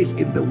ablaze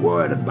in the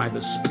word and by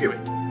the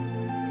Spirit.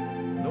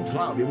 No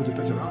fly will be able to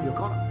perch around your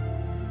corner.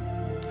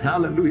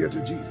 Hallelujah to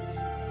Jesus.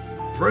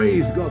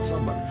 Praise God,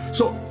 somebody.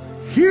 So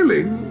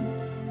healing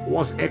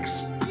was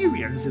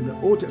experienced in the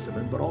Old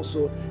Testament, but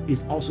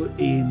is also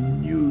a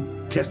New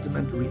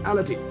Testament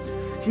reality.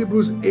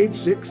 Hebrews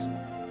 8:6,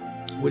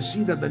 we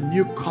see that the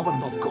new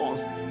covenant, of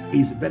course,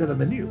 is better than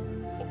the new.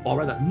 Or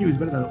rather, new is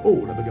better than the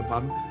old. I beg your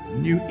pardon.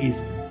 New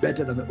is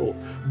better than the old.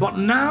 But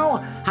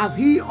now have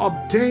he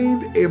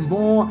obtained a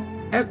more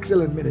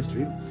excellent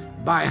ministry,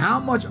 by how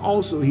much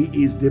also he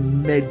is the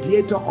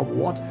mediator of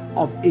what?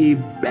 Of a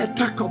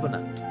better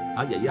covenant,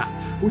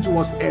 which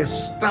was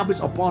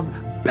established upon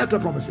better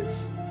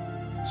promises.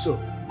 So,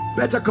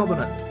 better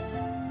covenant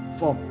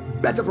for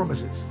better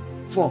promises,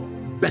 for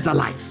better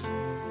life.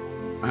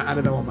 I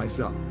added that one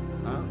myself.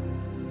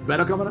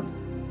 Better covenant,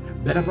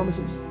 better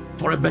promises,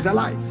 for a better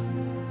life.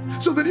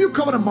 So the new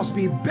covenant must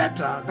be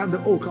better than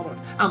the old covenant.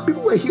 And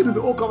people were healed in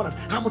the old covenant.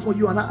 How much more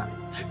you and I?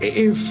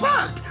 In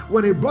fact,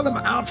 when he brought them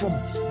out from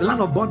the land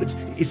of bondage,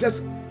 it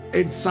says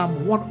in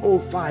Psalm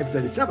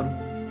 105:37,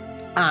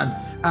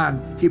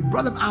 and he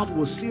brought them out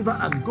with silver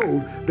and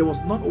gold. There was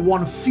not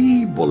one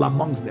feeble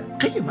amongst them.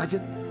 Can you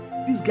imagine?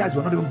 These guys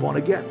were not even born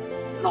again.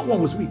 Not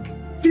one was weak.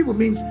 Feeble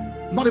means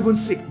not even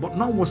sick, but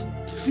none was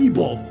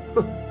feeble.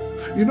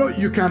 You know,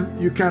 you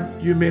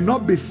may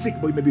not be sick,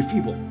 but you may be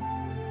feeble.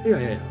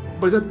 Yeah.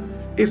 But he said,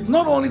 it's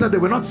not only that they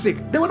were not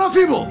sick, they were not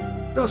feeble,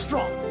 they were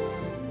strong.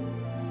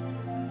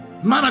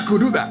 Manna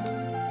could do that.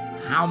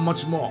 How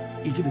much more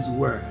eating his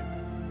word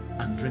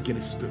and drinking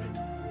his spirit?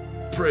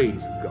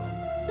 Praise God.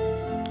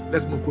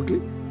 Let's move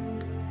quickly.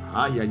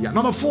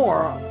 Number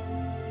 4,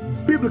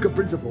 biblical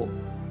principle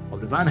of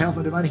divine health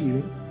and divine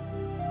healing.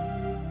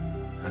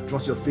 I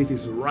trust your faith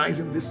is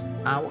rising this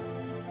hour,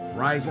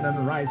 rising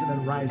and rising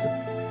and rising,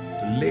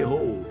 to lay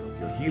hold of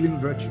your healing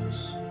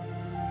virtues.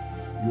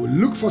 You will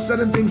look for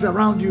certain things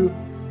around you,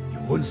 you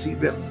won't see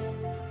them,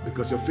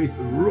 because your faith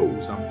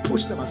rose and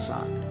pushed them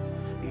aside.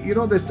 You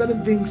know, there's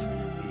certain things,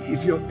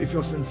 if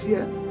you're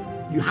sincere,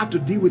 you have to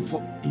deal with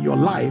in your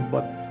life,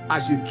 but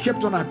as you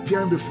kept on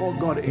appearing before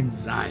God in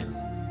Zion,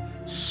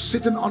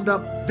 sitting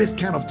under this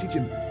kind of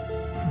teaching,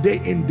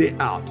 day in, day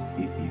out,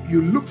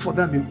 you look for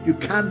them, you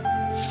can't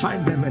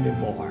find them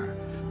anymore.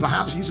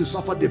 Perhaps you used to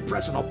suffer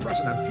depression,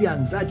 oppression, and fear,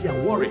 anxiety,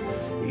 and worry,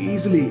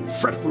 easily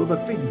fretful over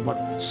things,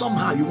 but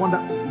somehow you wonder,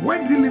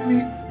 when did he leave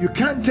me? You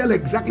can't tell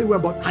exactly where,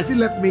 but has he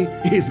left me?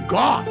 He's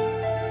gone.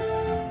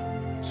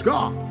 It's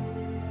gone.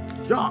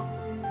 It's gone.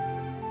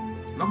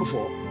 Number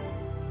 4,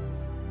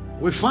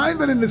 we find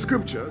that in the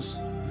scriptures,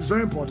 this is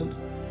very important,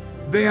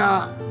 there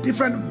are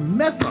different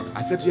methods.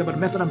 I said to you about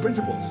method and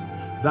principles,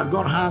 that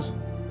God has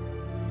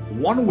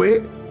one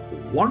way,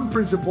 one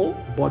principle,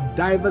 but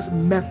diverse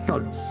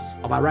methods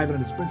of arriving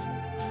at this principle.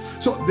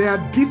 So there are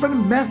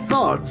different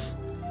methods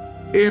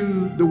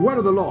in the word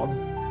of the Lord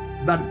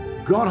that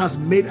God has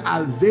made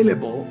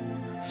available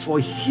for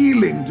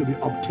healing to be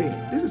obtained.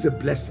 This is a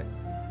blessing.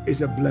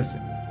 It's a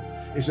blessing.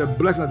 It's a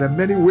blessing that there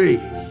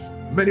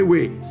are many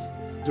ways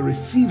to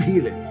receive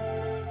healing.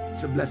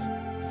 It's a blessing.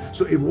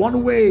 So if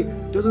one way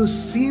doesn't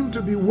seem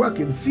to be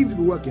working,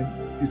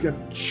 you can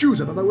choose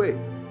another way.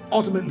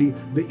 Ultimately,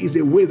 there is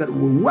a way that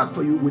will work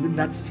for you within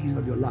that season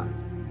of your life.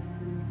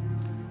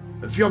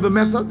 A few of the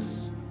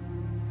methods.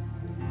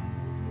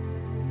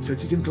 It's a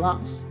teaching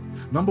class.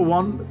 Number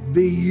 1,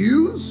 the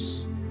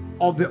use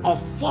of the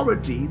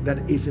authority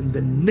that is in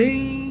the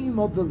name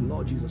of the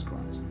Lord Jesus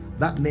Christ.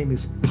 That name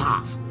is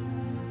powerful.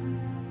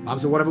 Bible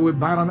says whatever we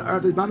bind on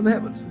earth is bound in the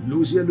heavens.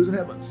 Loose here, loose in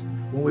heavens.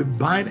 When we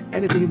bind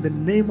anything in the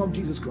name of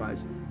Jesus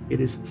Christ, it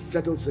is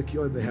settled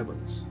secure in the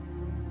heavens.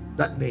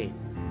 That name.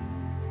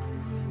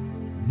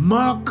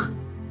 Mark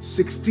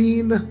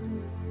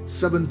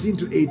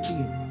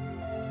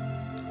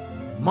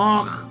 16:17-18.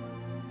 Mark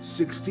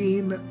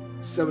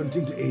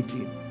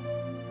 16:17-18.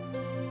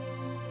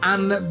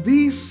 And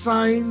these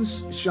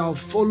signs shall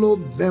follow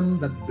them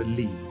that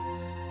believe.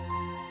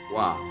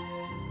 Wow.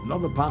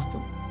 Not the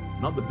pastor,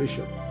 not the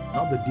bishop,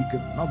 not the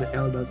deacon, not the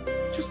elders,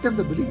 just them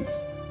that believe.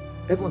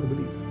 Everyone that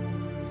believes.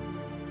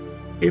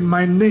 In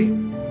my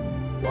name,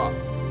 wow,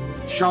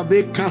 shall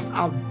they cast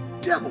out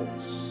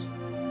devils.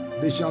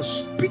 They shall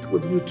speak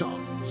with new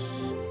tongues.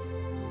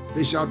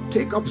 They shall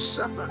take up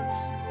serpents.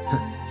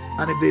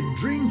 And if they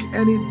drink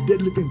any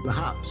deadly thing,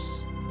 perhaps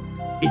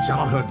it shall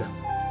not hurt them.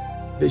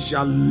 They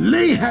shall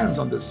lay hands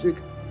on the sick,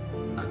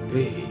 and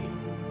they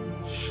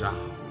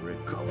shall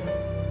recover.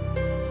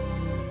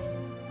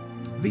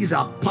 These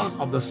are part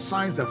of the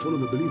signs that follow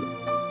the believer.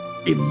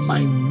 in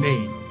my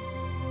name.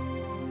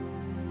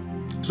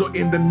 So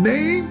in the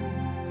name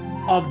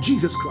of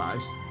Jesus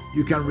Christ,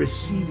 you can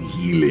receive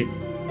healing.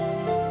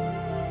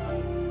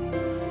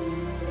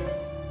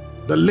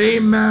 The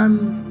lame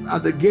man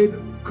at the gate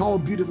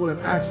called Beautiful in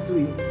Acts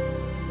 3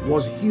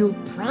 was healed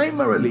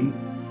primarily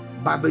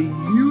by the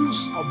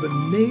use of the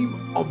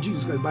name of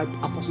Jesus Christ by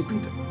Apostle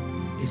Peter.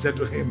 He said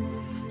to him,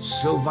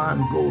 silver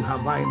and gold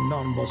have I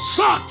none, but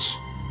such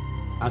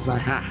as I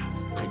have,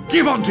 I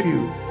give unto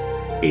you.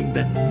 In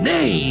the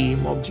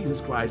name of Jesus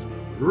Christ,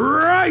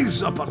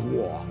 rise up and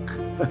walk.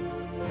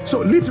 So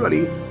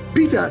literally,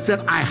 Peter said,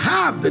 I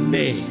have the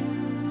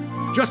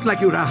name. Just like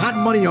you would have had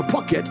money in your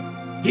pocket,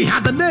 he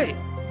had the name.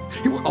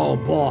 Oh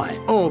boy.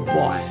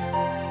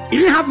 He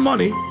didn't have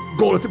money,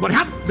 gold, but he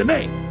had the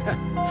name.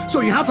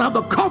 So you have to have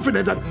the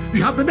confidence that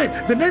you have the name.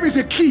 The name is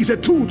a key, it's a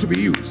tool to be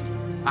used.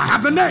 I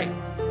have the name.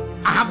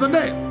 I have the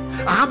name.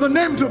 I have the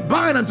name to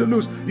bind and to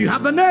loose. You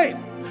have the name.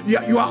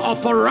 You are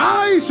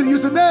authorized to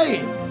use the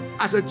name.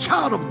 As a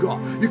child of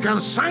God, you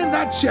can sign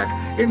that check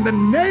in the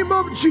name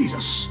of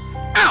Jesus.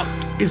 Out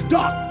is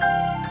done.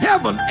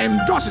 Heaven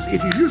endorses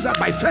if you use that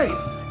by faith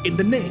in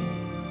the name.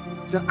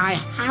 He said, I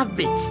have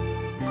it.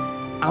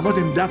 I'm not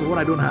in doubt of what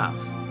I don't have.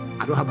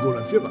 I don't have gold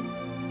and silver.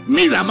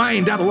 Neither am I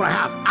in doubt of what I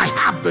have. I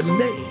have the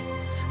name.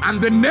 And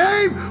the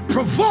name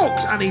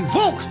provokes and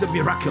evokes the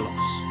miraculous.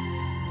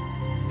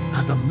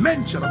 At the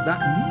mention of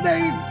that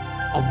name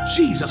of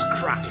Jesus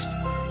Christ,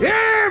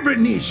 every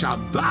knee shall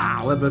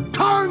bow, every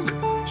tongue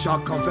shall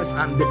confess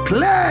and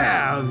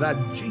declare that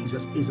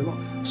Jesus is the Lord.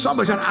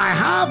 Somebody said, I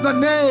have the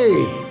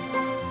name.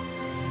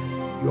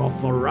 You're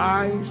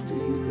authorized to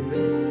use the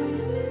name.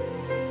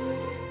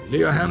 Lay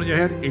your hand on your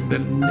head in the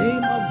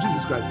name of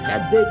Jesus Christ.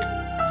 Headache,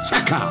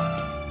 check out.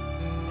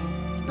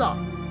 Stop.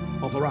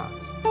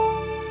 Authorized.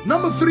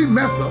 Number 3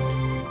 method.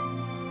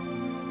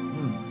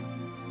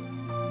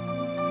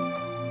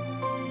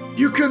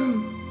 You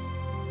can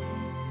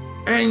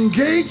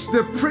engage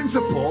the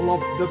principle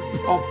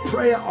of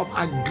prayer of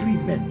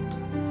agreement.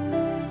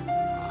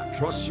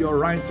 Trust your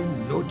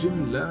writing,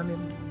 noting,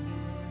 learning,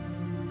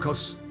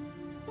 because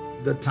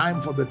the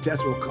time for the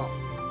test will come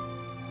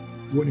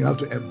when you have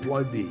to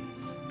employ these.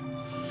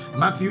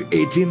 Matthew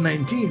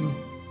 18:19.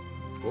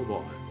 Oh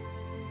boy.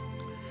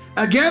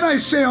 Again I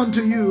say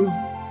unto you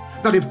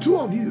that if 2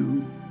 of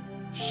you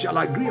shall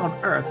agree on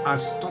earth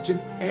as touching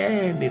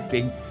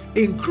anything,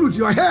 includes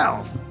your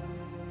health.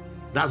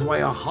 That's why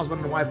a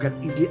husband and wife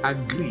can easily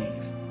agree.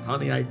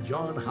 Honey, I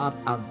join heart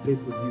and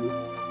faith with you.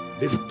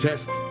 This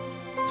test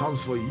turns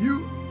for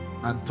you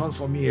and turns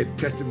for me a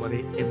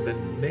testimony in the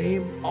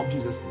name of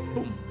Jesus.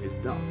 Boom, it's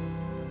done.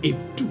 If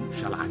 2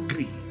 shall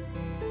agree.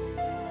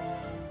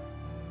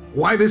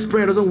 Why this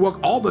prayer doesn't work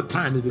all the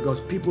time is because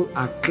people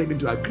are claiming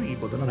to agree,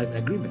 but they're not in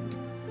agreement.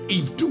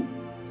 If 2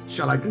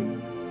 shall agree.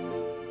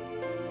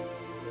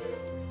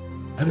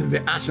 And then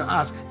they shall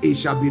ask, it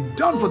shall be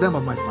done for them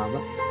of my Father,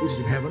 which is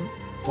in heaven.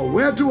 For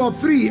where 2 or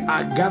 3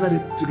 are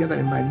gathered together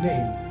in my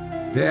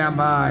name, there am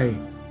I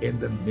in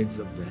the midst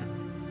of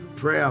them.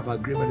 Prayer of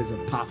agreement is a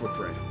powerful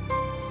prayer.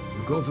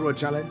 You're going through a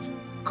challenge,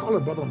 call a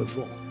brother on the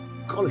phone,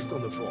 call a sister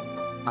on the phone,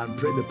 and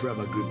pray the prayer of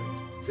agreement.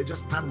 Say,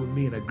 just stand with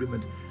me in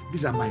agreement.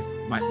 These are my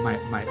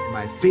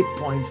faith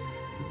points.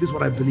 This is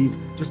what I believe.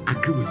 Just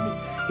agree with me.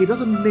 It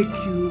doesn't make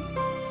you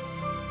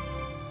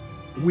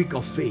weak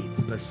of faith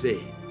per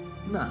se.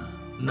 No.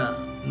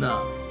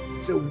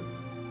 So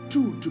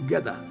 2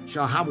 together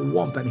shall have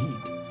warmth and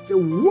heat. Say,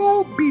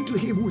 woe be to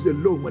him who is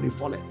alone when he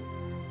falleth.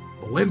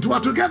 But when 2 are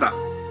together,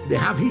 they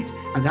have heat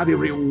and they have a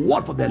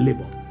reward for their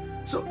labor.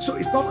 So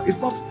it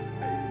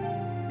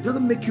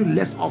doesn't make you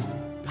less of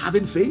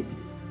having faith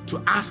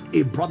to ask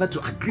a brother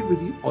to agree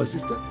with you or a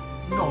sister.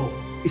 No,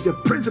 it's a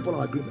principle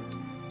of agreement.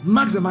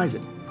 Maximize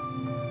it.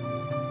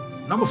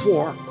 Number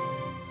 4,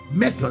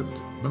 method.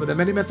 Remember the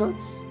many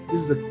methods?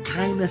 This is the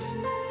kindness,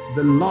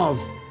 the love,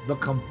 the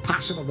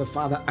compassion of the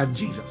Father and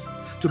Jesus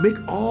to make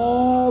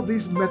all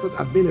these methods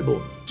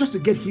available just to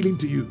get healing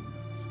to you.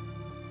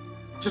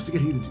 Just to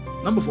get healing to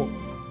you. Number 4,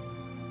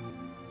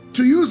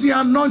 to use the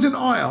anointing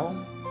oil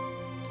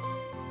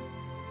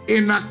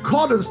in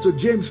accordance to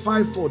James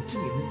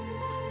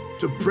 5:14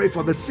 to pray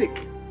for the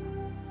sick.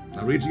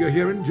 Now read to your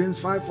hearing, James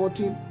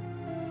 5:14.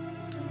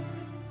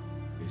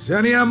 Is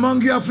any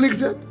among you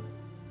afflicted?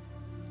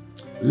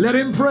 Let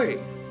him pray.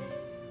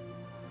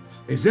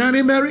 Is there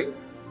any merry?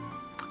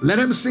 Let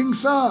him sing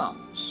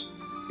psalms.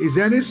 Is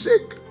there any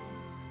sick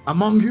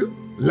among you?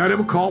 Let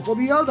him call for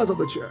the elders of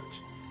the church.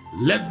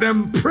 Let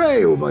them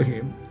pray over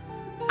him,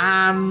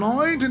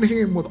 anointing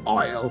him with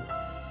oil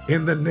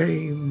in the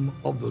name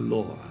of the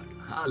Lord.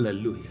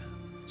 Hallelujah.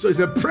 So it's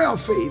a prayer of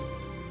faith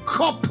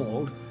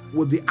coupled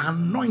with the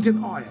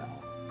anointing oil.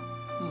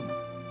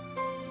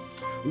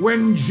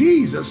 When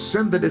Jesus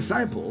sent the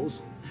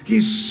disciples,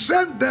 he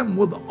sent them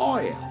with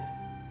oil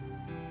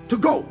to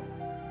go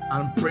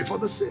and pray for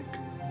the sick.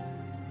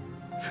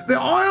 The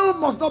oil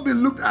must not be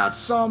looked at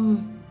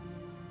some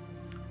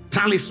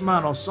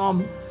talisman or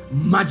some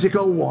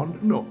magical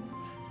wand. No,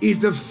 it's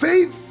the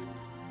faith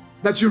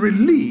that you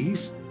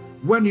release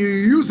when you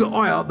use the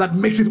oil that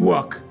makes it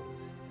work.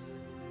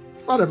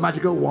 It's not a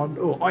magical wand.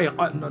 Oh, oil.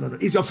 No.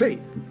 It's your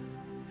faith.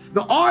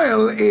 The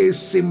oil is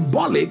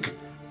symbolic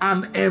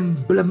and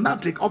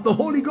emblematic of the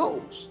Holy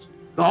Ghost.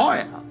 The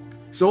oil.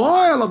 It's the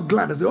oil of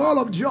gladness, the oil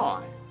of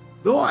joy.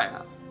 The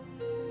oil.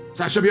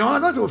 So I shall be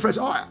anointed with fresh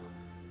oil.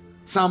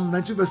 Psalm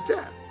 92 verse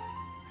 10.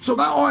 So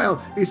that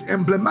oil is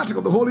emblematic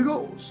of the Holy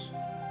Ghost.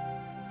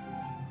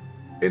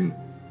 In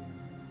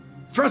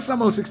 1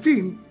 Samuel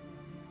 16,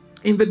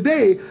 in the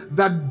day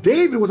that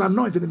David was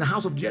anointed in the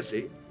house of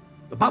Jesse,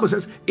 the Bible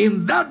says,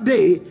 in that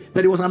day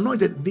that he was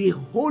anointed,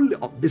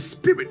 the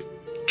Spirit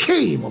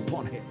came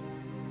upon him.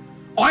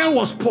 Oil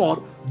was poured,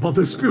 but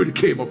the Spirit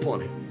came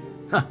upon him.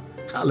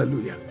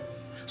 Hallelujah.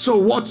 So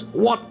what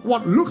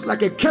looks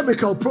like a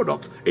chemical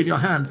product in your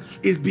hand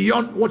is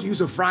beyond what you use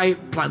to fry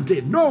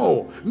plantain.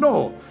 No.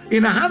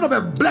 In the hand of a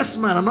blessed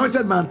man,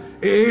 anointed man,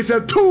 it is a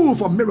tool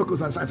for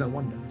miracles and signs and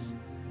wonders.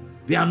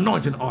 The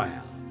anointing oil.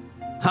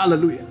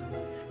 Hallelujah.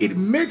 It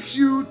makes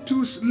you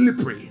too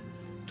slippery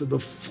to the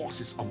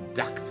forces of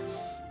darkness.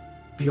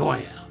 The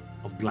oil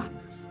of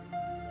gladness.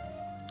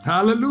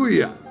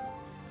 Hallelujah.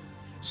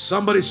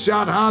 Somebody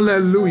shout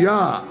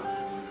hallelujah.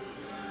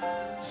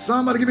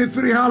 Somebody give me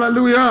 3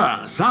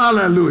 hallelujahs.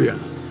 Hallelujah.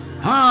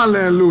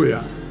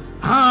 Hallelujah.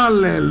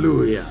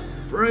 Hallelujah.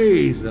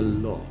 Praise the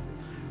Lord.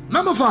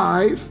 Number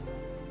 5,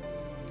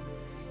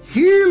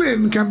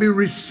 healing can be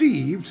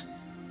received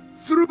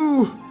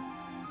through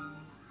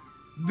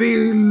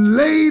the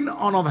laying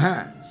on of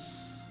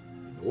hands.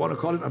 You want to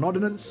call it an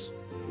ordinance?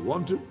 You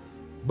want to?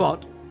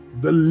 But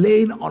the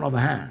laying on of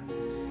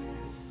hands.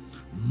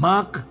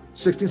 Mark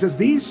 16 says,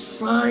 these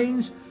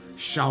signs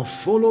shall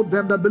follow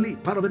them that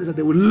believe. Part of it is that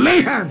they will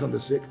lay hands on the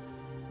sick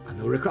and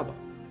they will recover.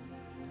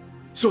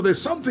 So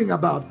there's something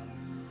about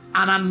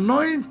an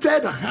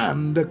anointed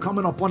hand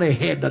coming upon a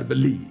head that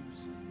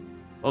believes.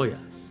 Oh yes.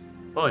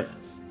 Oh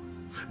yes.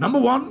 Number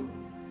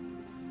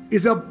 1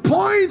 is a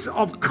point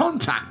of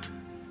contact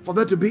for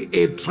there to be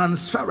a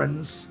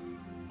transference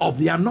of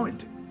the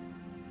anointing.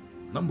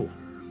 Number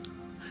 1.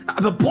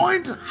 At the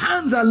point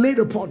hands are laid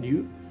upon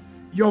you,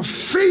 your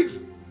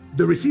faith,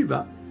 the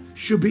receiver,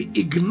 should be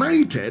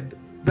ignited.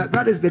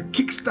 That is the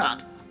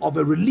kickstart of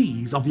a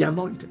release of the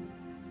anointing.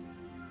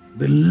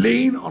 The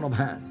laying on of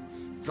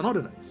hands. It's an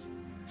ordinance.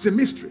 It's a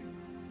mystery.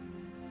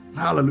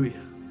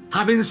 Hallelujah.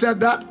 Having said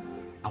that,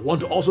 I want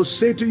to also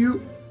say to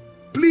you,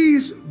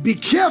 please be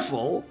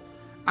careful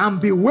and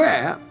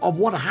beware of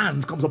what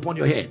hand comes upon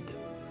your head.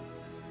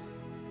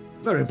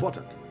 Very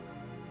important.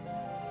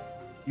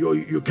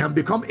 You can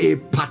become a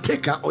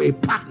partaker or a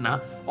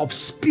partner of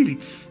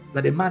spirits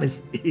that a man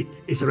is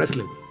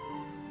wrestling with.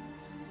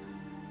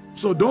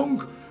 So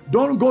don't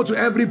go to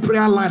every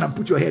prayer line and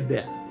put your head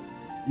there.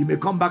 You may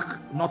come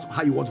back not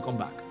how you want to come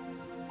back.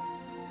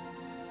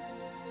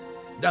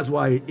 That's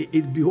why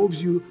it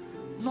behoves you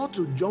not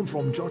to jump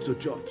from church to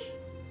church.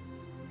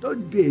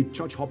 Don't be a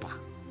church hopper.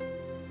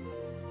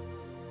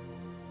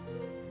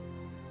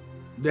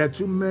 There are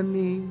too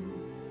many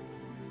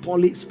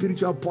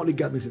spiritual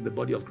polygamists in the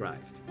body of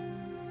Christ.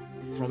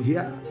 From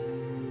here,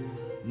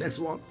 next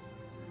one.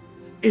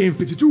 In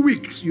 52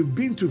 weeks, you've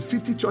been to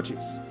 50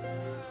 churches.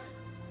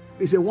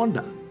 It's a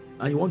wonder,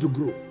 and you want to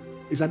grow.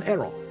 It's an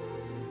error.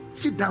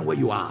 Sit down where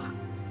you are.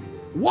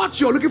 What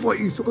you're looking for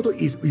in Sokoto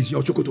is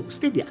your Sokoto.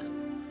 Stay there.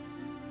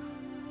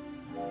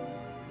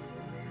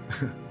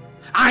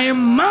 I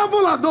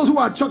marvel at those who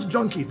are church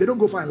junkies. They don't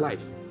go find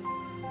life.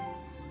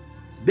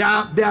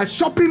 Their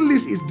shopping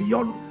list is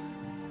beyond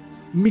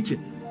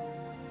meeting.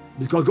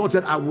 Because God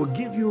said, I will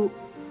give you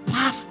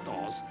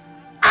pastors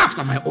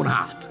after my own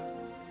heart.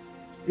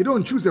 You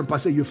don't choose them per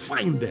se, you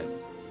find them.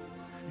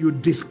 You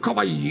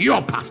discover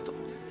your pastor.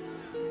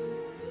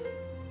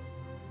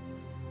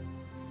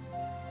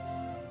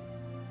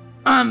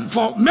 And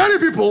for many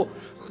people,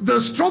 the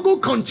struggle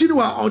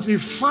continues until you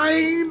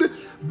find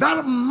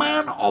that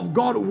man of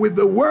God with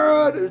the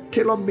word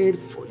tailor-made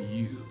for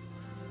you.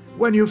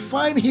 When you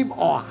find him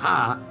or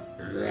her,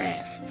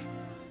 rest.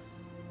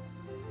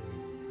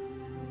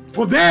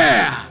 For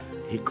there,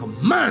 he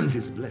commands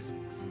his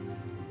blessings.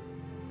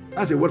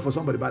 That's a word for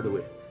somebody, by the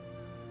way.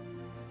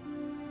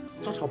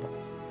 Church hoppers.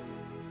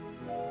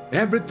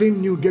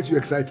 Everything new gets you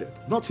excited.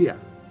 Not here.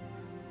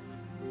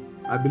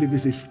 I believe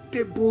this is a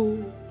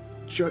stable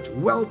church,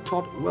 well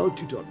taught, well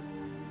tutored.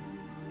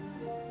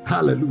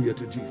 Hallelujah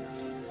to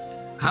Jesus.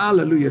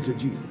 Hallelujah to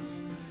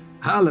Jesus.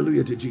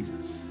 Hallelujah to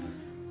Jesus.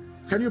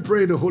 Can you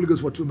pray in the Holy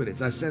Ghost for 2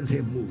 minutes? I sense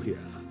him move here.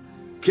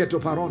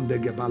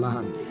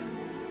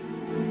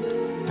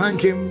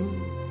 Thank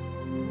him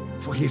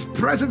for his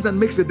presence that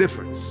makes the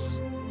difference.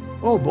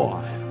 Oh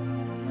boy.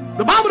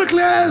 The Bible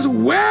declares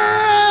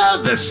where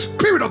the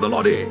Spirit of the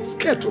Lord is,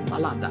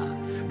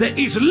 there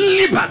is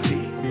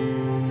liberty.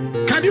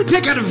 Can you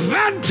take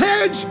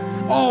advantage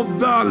of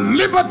the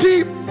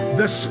liberty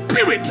the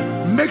Spirit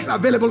makes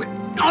available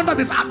under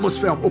this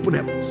atmosphere of open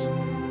heavens?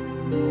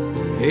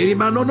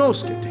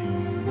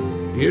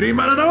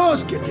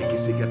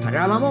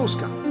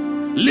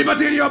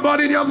 Liberty in your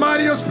body, in your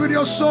mind, in your spirit,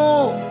 your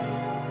soul.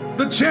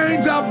 The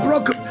chains are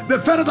broken. The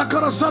fetters are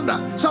cut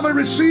asunder. Somebody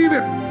receive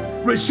it.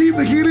 Receive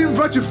the healing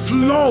virtue.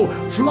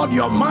 Flood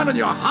your mind and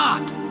your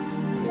heart.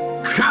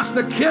 Cast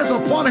the cares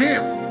upon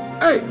him.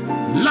 Hey,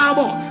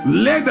 Labo,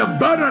 lay the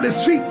burden at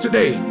his feet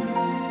today.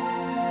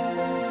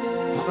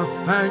 Father,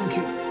 thank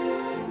you.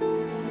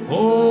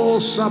 Oh,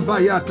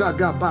 Sabayata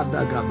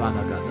Gabada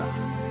Gabada Gada.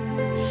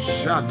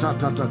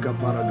 Shatatata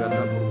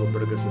Kaparagata.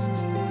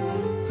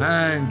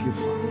 Thank you,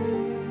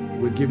 Father.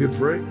 We give you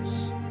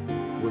praise.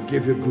 We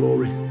give you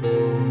glory.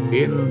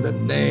 In the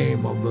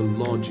name of the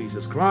Lord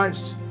Jesus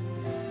Christ.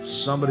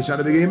 Somebody shout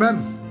a big amen.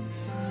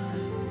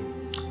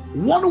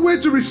 One way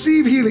to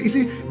receive healing. You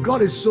see,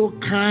 God is so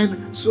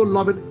kind, so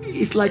loving.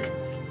 It's like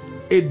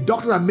a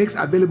doctor that makes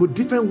available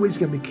different ways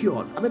you can be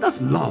cured. I mean, that's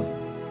love.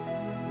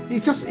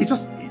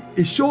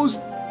 It shows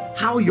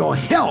how your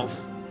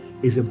health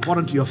is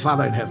important to your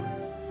Father in heaven.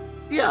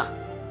 Yeah.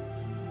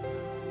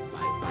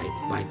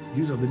 By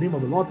use of the name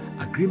of the Lord,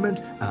 agreement,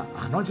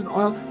 anointing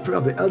oil, prayer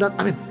of the elders.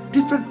 I mean,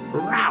 different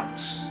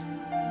routes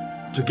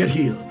to get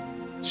healed.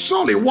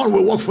 Surely one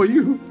will work for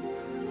you.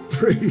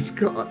 Praise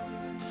God.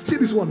 See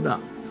this one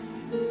now.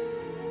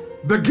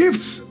 The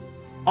gifts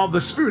of the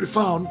Spirit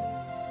found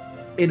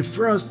in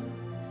 1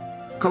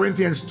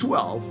 Corinthians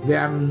 12,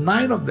 there are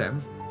 9 of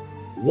them.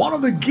 One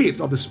of the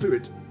gifts of the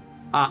Spirit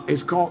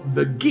is called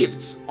the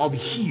gifts of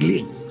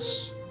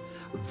healings.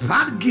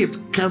 That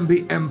gift can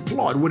be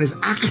employed when it's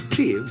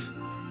active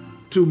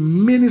to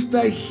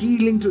minister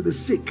healing to the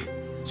sick.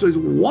 So it's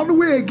one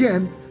way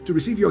again to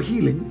receive your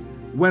healing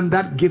when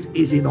that gift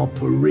is in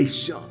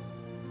operation.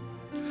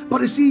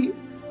 But you see,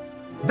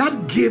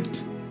 that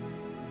gift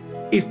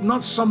is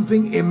not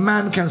something a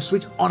man can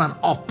switch on and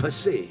off per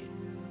se.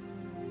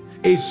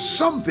 It's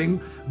something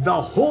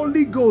the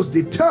Holy Ghost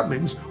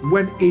determines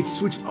when it's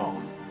switched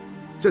on.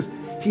 It says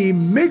he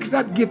makes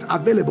that gift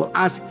available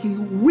as he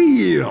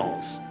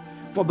wills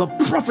for the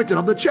profiting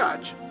of the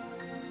church.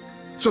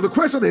 So the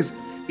question is,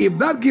 if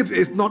that gift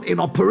is not in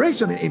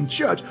operation in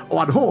church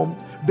or at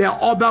home, there are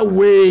other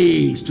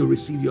ways to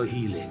receive your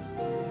healing.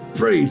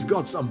 Praise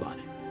God,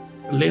 somebody.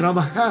 Laying on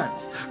the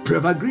hands, prayer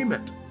of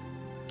agreement,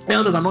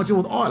 elders anointing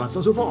with oil, and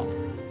so on and so forth.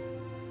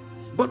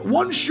 But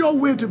one sure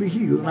way to be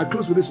healed, and I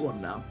close with this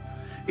one now,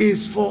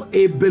 is for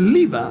a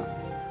believer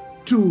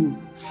to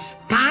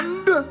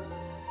stand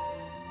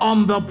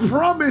on the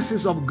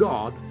promises of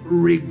God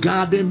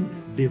regarding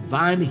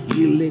divine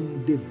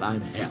healing,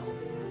 divine health.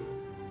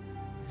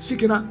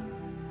 Shikina,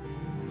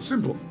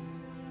 simple.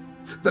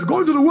 That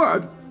going to the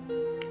Word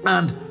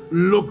and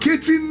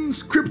locating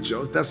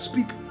scriptures that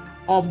speak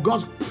of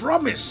God's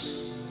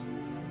promise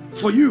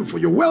for you, for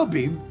your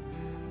well-being,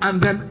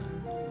 and then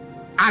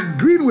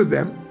agreeing with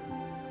them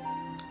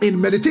in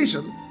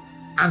meditation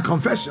and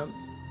confession,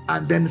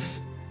 and then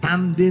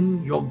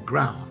standing your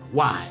ground.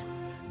 Why?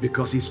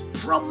 Because his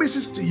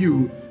promises to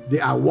you, they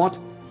are what?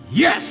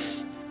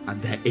 Yes,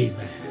 and they're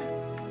amen.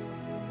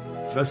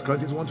 1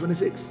 Corinthians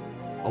 1:26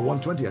 or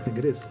 1:20, I think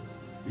it is.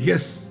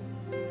 Yes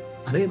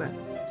and amen.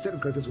 2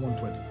 Corinthians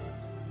 1:20.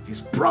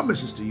 His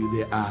promises to you,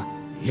 they are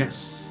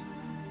yes.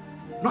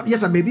 Not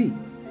yes and maybe.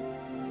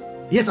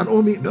 Yes and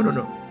only. No.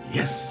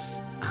 Yes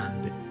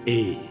and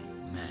amen.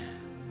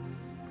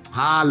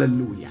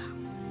 Hallelujah.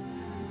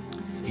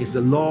 He's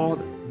the Lord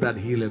that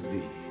healeth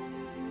thee.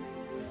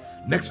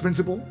 Next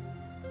principle,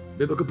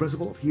 biblical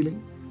principle of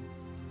healing.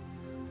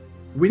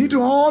 We need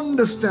to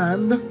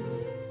understand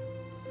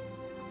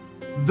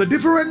the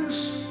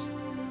difference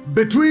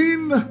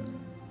between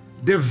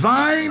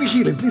divine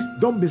healing. Please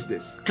don't miss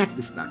this. Catch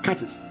this now. Catch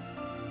this.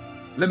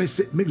 Let me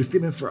make the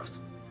statement first.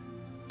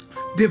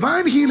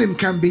 Divine healing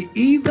can be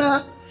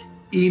either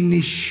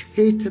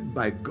initiated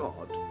by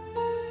God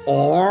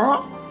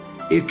or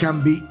it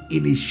can be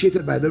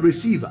initiated by the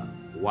receiver.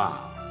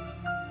 Wow.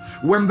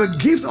 When the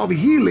gift of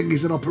healing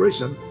is in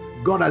operation,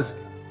 God has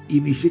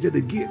initiated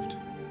the gift.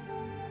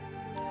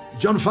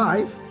 John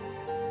 5,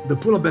 the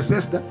pool of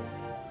Bethesda,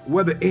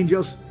 where the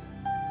angels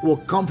will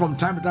come from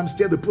time to time,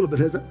 stir the pool of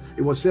Bethesda,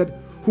 it was said,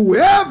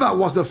 whoever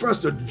was the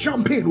first to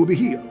jump in will be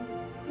healed.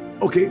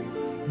 Okay,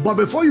 but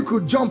before you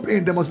could jump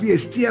in, there must be a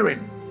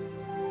steering.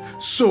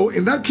 So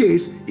in that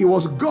case, it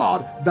was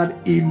God that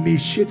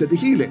initiated the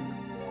healing.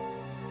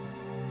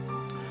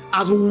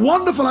 As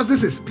wonderful as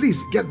this is,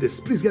 please get this,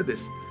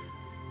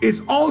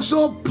 it's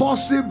also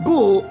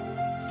possible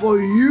for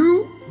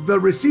you, the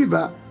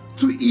receiver,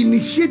 to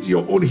initiate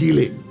your own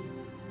healing.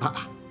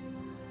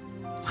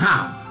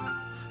 How?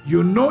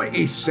 You know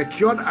it's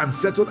secured and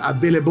settled,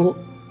 available,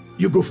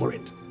 you go for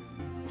it.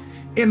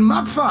 In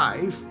Mark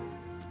 5,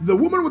 the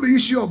woman with the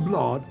issue of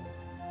blood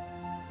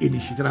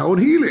initiated her own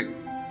healing.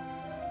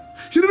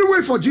 She didn't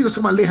wait for Jesus to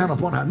come and lay hand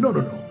upon her. No.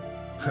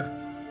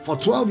 For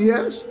 12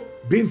 years,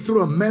 been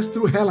through a mess,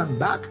 through hell and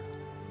back,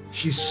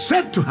 she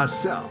said to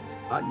herself,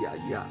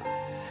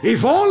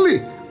 if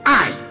only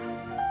I,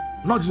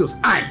 not Jesus,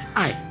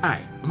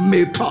 I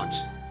may touch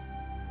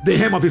the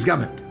hem of his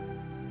garment,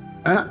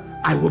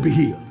 I will be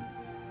healed.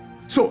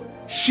 So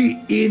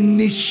she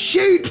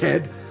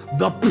initiated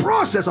the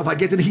process of her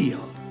getting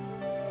healed,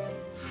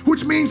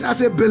 which means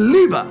as a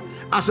believer,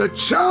 as a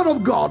child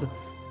of God,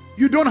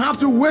 You don't have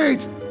to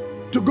wait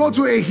to go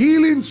to a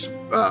healing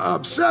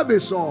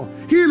service or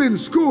healing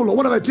school or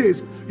whatever it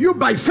is. You,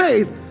 by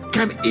faith,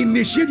 can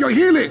initiate your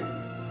healing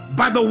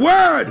by the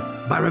word,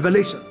 by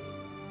revelation.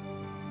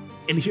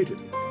 Initiate it.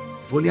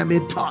 If only I may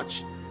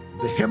touch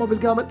the hem of his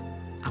garment,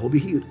 I will be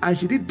healed. And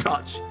she did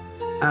touch,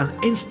 and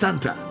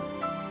instanter,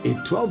 a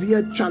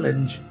 12-year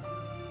challenge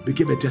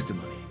became a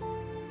testimony.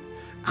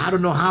 I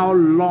don't know how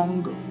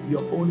long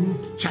your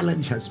own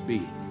challenge has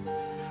been,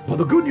 but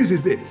the good news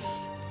is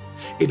this: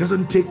 it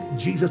doesn't take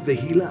Jesus the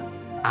healer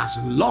as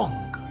long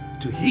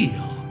to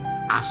heal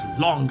as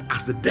long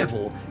as the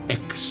devil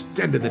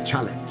extended the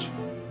challenge.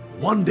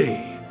 One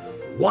day,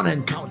 one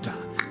encounter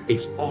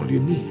is all you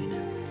need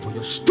for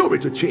your story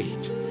to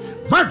change.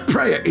 My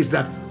prayer is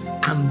that,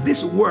 and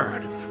this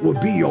word will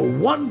be your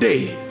one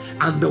day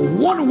and the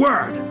one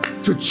word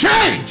to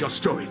change your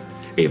story.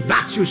 If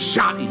that's you,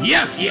 shout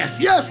yes, yes,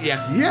 yes,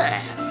 yes,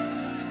 yes.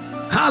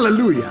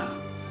 Hallelujah.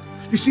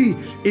 You see,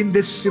 in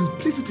the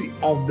simplicity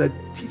of the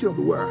teaching of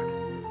the word,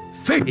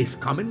 faith is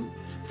coming,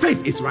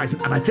 faith is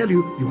rising, and I tell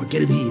you, you are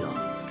getting healed.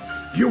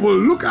 You will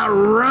look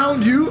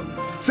around you,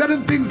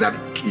 certain things that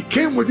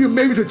came with you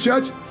maybe to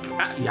church,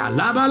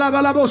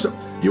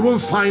 you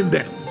won't find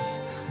them.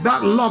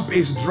 That lump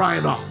is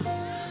drying up.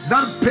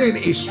 That pain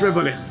is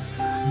shriveling.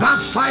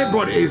 That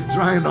fibroid is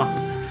drying up.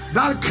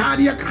 That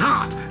cardiac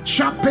heart,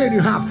 sharp pain you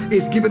have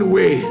is giving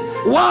way.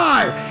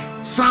 Why?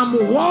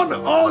 Psalm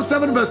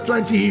 107 verse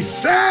 20, he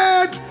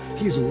said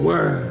his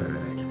word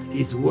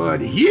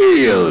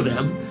healed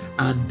them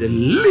and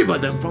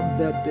delivered them from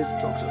their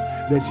destruction.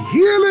 There's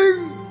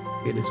healing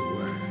in his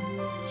word.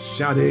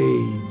 Shout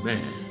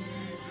amen.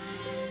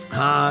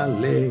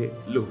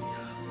 Hallelujah.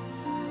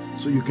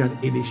 So you can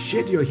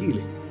initiate your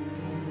healing.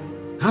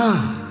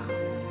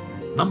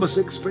 Number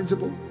 6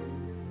 principle.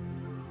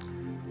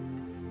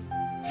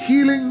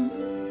 Healing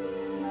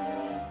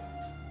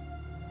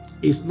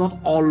is not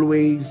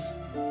always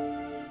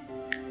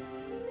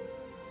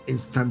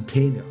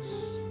instantaneous.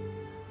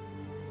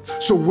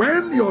 So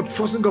when you're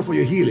trusting God for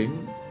your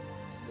healing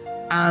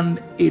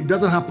and it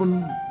doesn't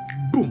happen,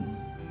 boom,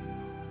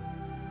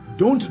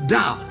 don't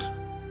doubt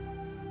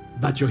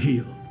that you're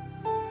healed.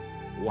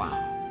 Wow.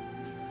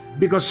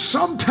 Because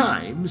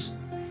sometimes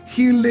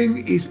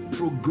healing is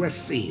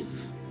progressive.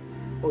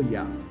 Oh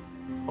yeah.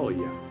 Oh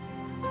yeah.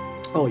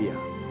 Oh yeah.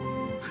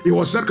 It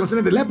was said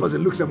concerning the lepers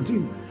in Luke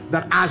 17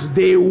 that as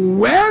they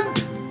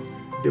went,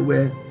 they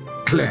were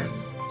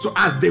cleansed. So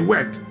as they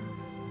went,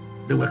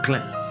 they were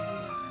cleansed.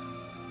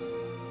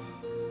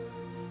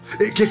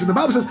 In case in the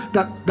Bible says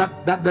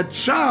that the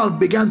child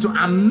began to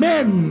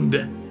amend.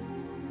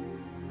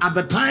 At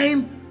the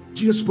time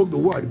Jesus spoke the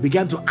word,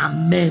 began to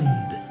amend.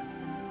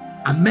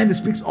 Amend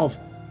speaks of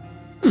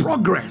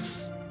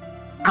progress.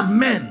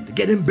 Amend,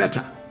 getting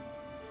better.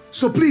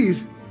 So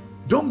please,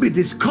 don't be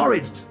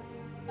discouraged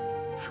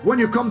when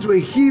you come to a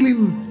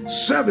healing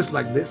service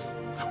like this,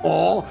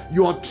 or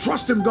you are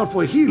trusting God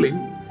for healing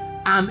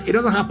and it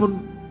doesn't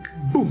happen,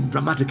 boom,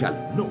 dramatically.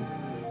 No.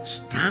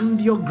 Stand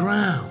your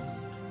ground.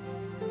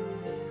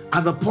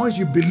 At the point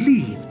you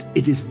believed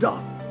it is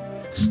done,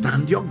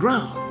 stand your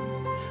ground.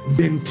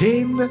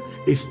 Maintain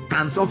a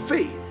stance of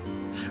faith.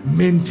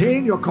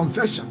 Maintain your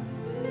confession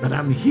that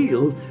I'm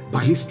healed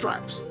by his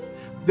stripes.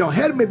 Your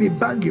head may be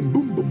banging,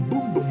 boom, boom,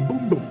 boom, boom,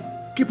 boom, boom.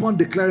 Keep on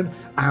declaring,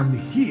 I am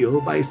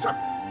healed by his stripes.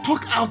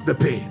 Talk out the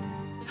pain.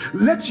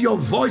 Let your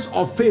voice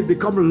of faith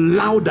become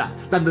louder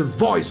than the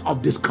voice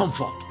of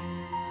discomfort.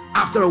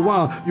 After a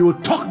while, you will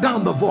talk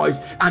down the voice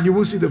and you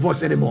won't see the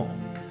voice anymore.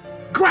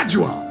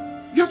 Gradual.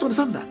 You have to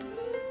understand that.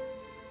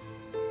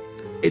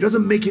 It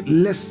doesn't make it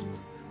less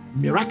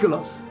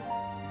miraculous.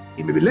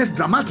 It may be less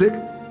dramatic,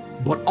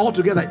 but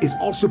altogether it's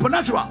all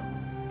supernatural.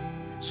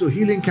 So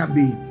healing can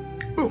be,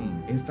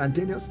 boom,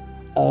 instantaneous,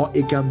 or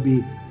it can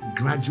be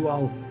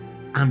gradual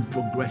and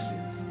progressive.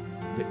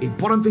 The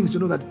important thing is to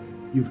know that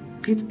you've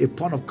hit a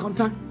point of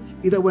contact,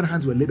 either when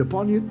hands were laid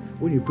upon you,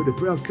 when you put a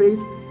prayer of faith,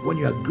 when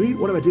you agreed,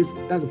 whatever it is,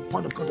 that's a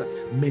point of contact.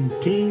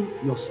 Maintain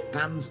your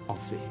stance of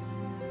faith.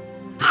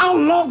 How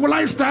long will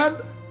I stand?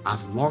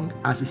 As long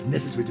as it's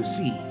necessary to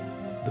see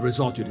the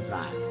result you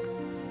desire.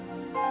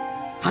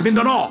 Having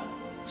done all,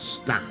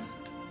 stand.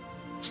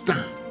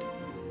 Stand.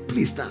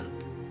 Please stand.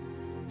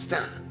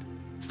 Stand.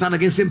 Stand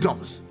against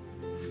symptoms.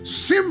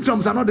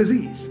 Symptoms are not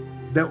disease.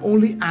 They're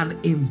only an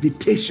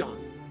invitation.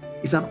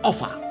 It's an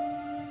offer.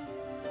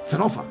 It's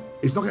an offer.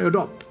 It's knocking on your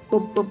door.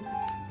 Boom, boom.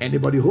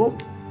 Anybody home?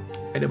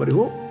 Anybody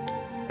home?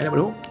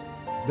 Anybody home?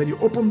 Then you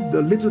open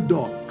the little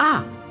door.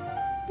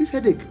 This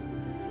headache.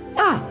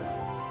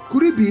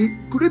 Could it be?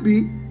 Could it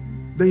be?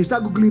 Then you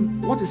start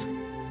Googling, what is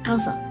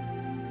cancer?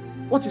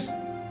 What is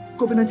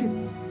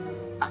COVID-19?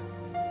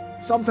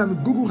 Sometimes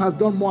Google has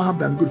done more harm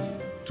than good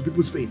to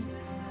people's faith.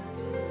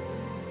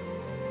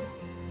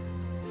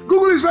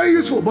 Google is very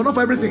useful, but not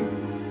for everything.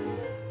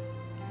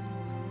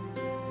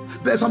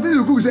 There's something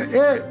you Google say,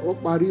 hey, oh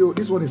Mario,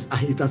 this one is,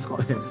 it has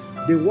come.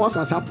 The worst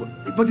has happened.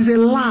 But it's a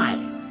lie.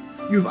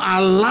 You've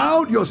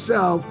allowed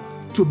yourself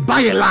to buy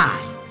a lie.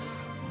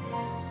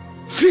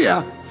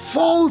 Fear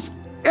falls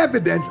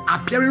evidence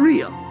appearing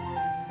real.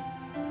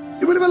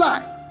 You believe a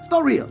lie, it's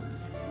not real.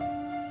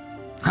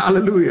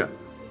 Hallelujah.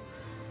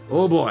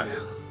 Oh boy,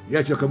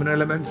 get your communal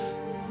elements.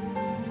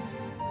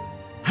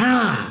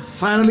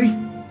 Finally,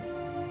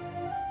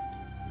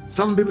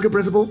 some biblical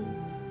principle.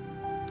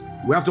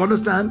 We have to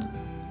understand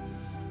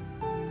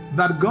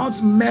that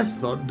God's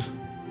method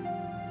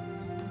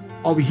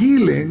of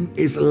healing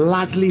is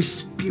largely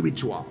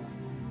spiritual.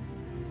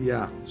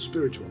 Yeah,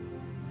 spiritual.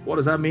 What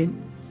does that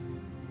mean?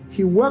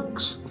 He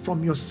works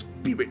from your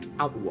spirit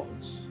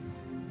outwards.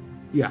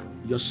 Yeah,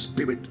 your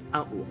spirit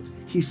outwards.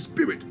 His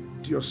spirit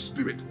to your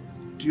spirit,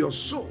 to your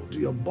soul, to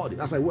your body.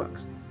 That's how it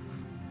works.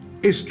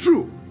 It's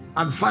true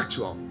and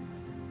factual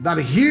that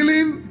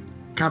healing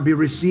can be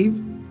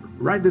received.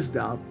 Write this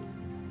down.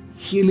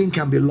 Healing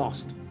can be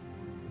lost.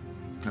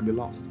 Can be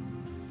lost.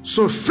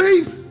 So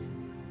faith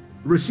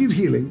receives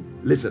healing.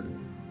 Listen,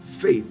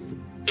 faith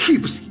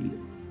keeps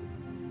healing.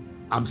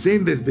 I'm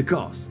saying this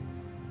because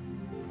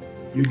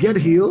you get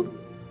healed.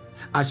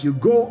 As you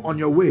go on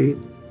your way,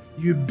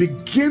 you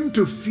begin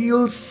to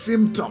feel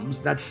symptoms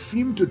that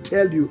seem to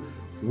tell you,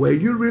 were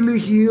you really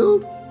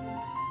healed?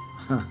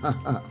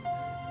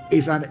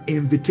 It's an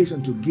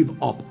invitation to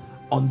give up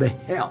on the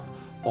health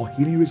or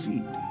healing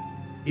received.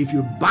 If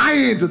you buy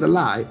into the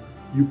lie,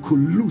 you could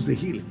lose the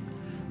healing.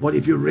 But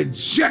if you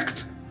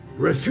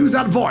refuse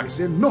that voice,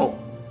 say,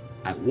 no,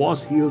 I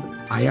was healed,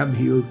 I am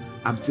healed,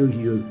 I'm still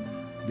healed,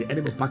 the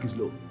enemy pack is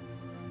low.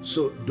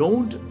 So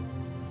don't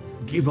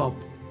give up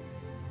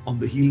on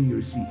the healing you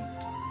received.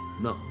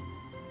 No.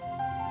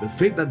 The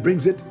faith that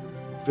brings it,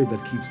 faith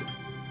that keeps it.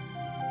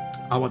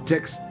 Our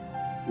text,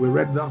 we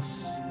read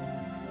thus: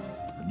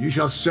 and you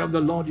shall serve the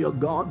Lord your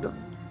God,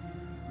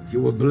 and he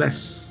will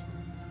bless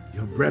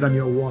your bread and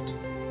your water.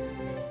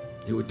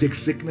 He will take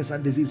sickness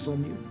and disease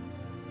from you.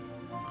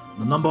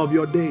 The number of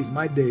your days,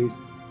 my days,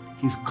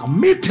 he's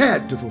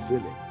committed to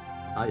fulfilling.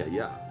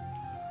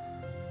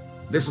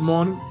 This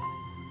morning,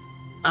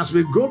 as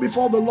we go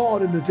before the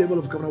Lord in the table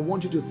of covenant, I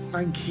want you to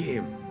thank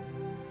him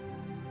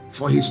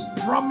for his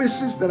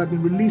promises that have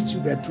been released to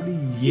you. They're truly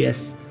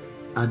yes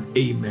and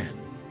amen.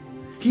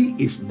 He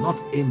is not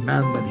a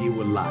man that he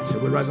will lie.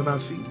 Shall we rise on our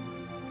feet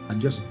and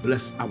just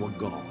bless our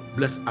God?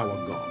 Bless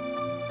our God.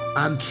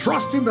 And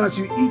trust him that as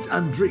you eat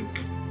and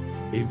drink,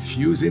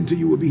 infused into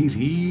you will be his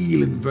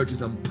healing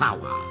virtues and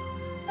power.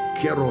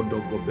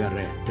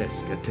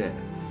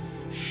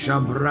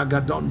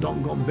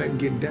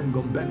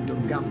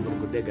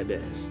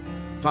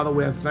 Father,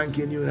 we are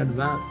thanking you in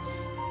advance.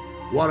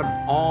 What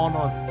an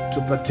honor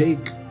to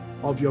partake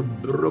of your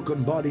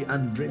broken body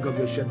and drink of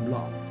your shed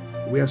blood.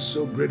 We are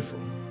so grateful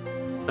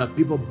that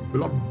people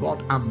blood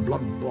bought and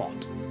blood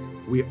bought.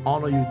 We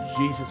honor you,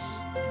 Jesus,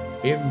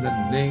 in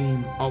the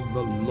name of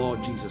the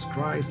Lord Jesus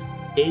Christ.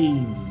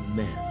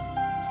 Amen.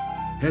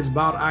 Heads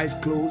bowed, eyes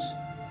closed.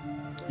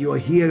 You are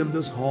here in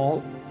this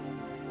hall,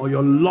 or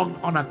you're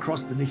logged on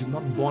across the nation,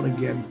 not born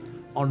again,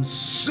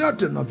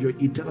 uncertain of your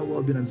eternal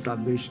well-being and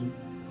salvation.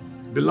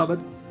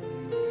 Beloved,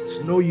 it's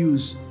no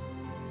use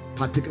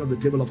partaking of the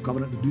table of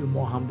covenant to do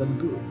more harm than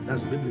good.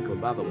 That's biblical,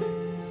 by the way.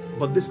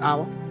 But this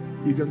hour,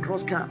 you can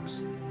cross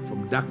camps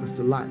from darkness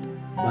to light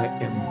by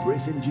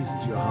embracing Jesus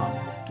to your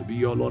heart to be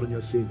your Lord and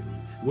your Savior.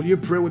 Will you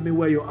pray with me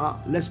where you are?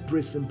 Let's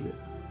pray simply.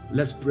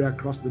 Let's pray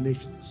across the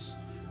nations.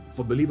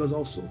 For believers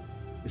also,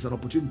 it's an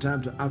opportune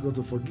time to ask God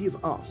to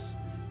forgive us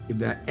if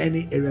there are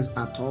any areas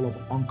at all of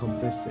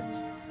unconfessed sins.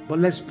 But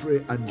let's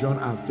pray and join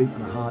our faith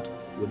and our heart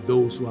with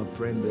those who are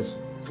praying this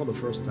for the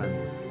first time,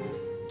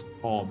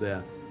 or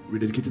they're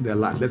rededicating their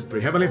life. Let's pray.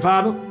 Heavenly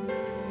Father,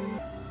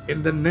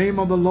 in the name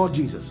of the Lord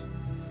Jesus,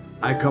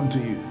 I come to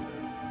you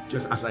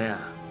just as I am.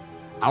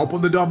 I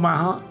open the door of my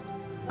heart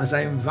as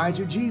I invite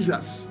you,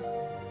 Jesus,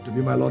 to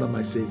be my Lord and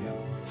my Savior.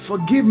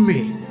 Forgive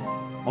me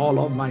all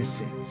of my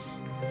sins.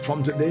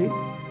 From today,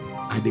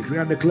 I decree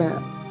and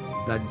declare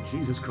that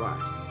Jesus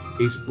Christ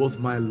is both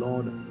my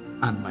Lord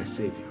and my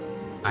Savior.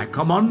 I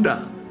come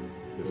under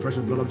the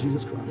precious blood of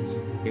Jesus Christ.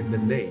 In the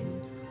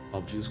name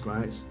of Jesus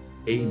Christ,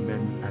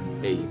 amen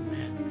and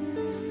amen.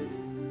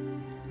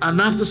 And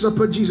after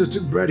supper, Jesus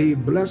took bread, he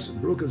blessed,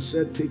 broke, and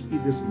said, take,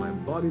 eat, this is my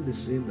body, the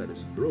same that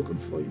is broken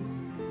for you.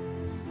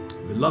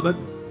 Beloved,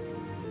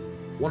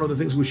 one of the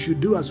things we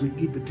should do as we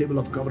eat the table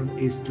of covenant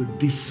is to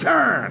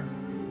discern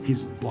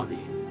his body.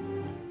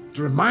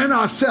 To remind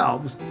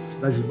ourselves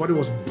that his body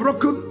was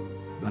broken,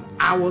 that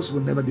ours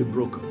will never be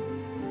broken.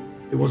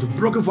 It was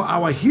broken for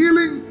our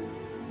healing,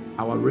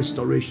 our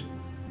restoration.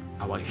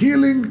 Our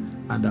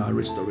healing and our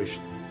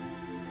restoration.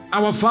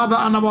 Our Father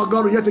and our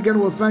God, yet again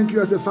will thank you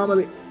as a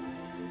family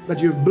that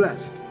you've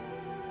blessed.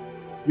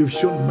 You've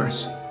shown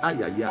mercy.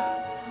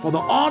 For the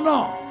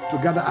honor to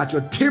gather at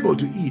your table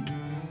to eat.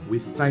 We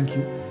thank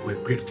you.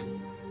 We're grateful.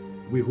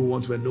 We who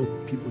once were no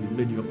people, you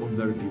made your own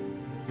very people.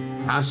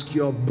 Ask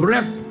your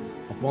breath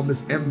upon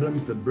these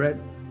emblems, the bread,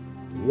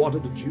 the water,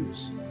 the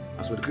juice.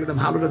 As we declare them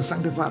hallowed and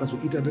sanctified, as we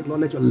eat and drink,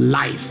 Lord, let your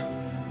life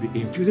be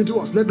infused into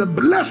us. Let the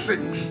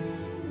blessings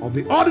of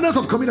the ordinance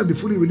of communion be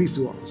fully released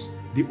to us.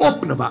 The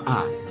opening of our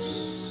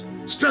eyes,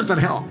 strength and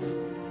health,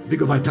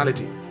 vigor,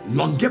 vitality,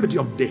 longevity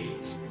of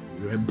days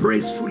you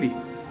embrace fully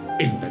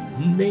in the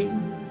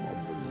name of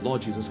the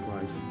Lord Jesus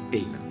Christ.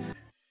 Amen.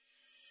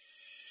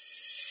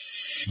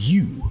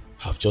 You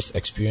have just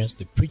experienced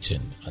the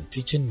preaching and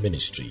teaching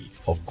ministry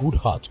of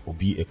Goodheart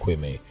Obi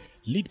Ekweme,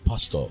 lead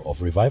pastor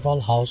of Revival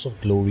House of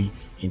Glory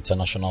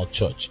International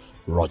Church,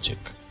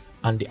 Rogic,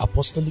 and the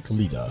apostolic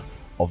leader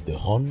of the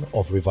Horn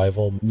of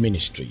Revival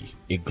Ministry,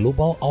 a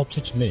global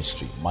outreach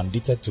ministry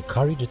mandated to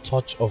carry the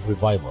torch of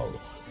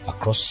revival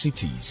across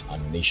cities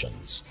and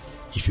nations.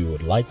 If you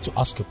would like to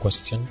ask a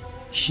question,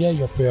 share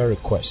your prayer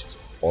request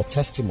or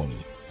testimony,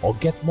 or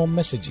get more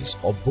messages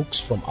or books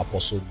from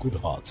Apostle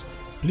Goodheart,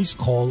 please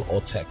call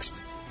or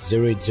text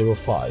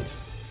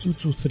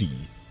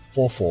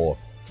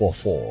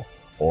 0805-223-4444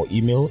 or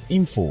email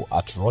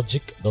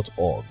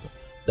info@rogic.org.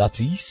 That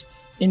is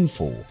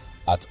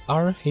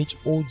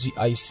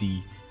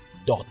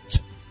info@rhogic.org.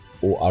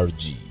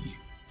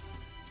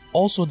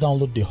 Also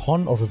download the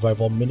Horn of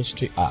Revival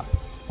Ministry app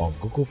on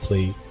Google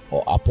Play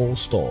or Apple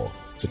Store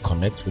to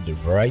connect with the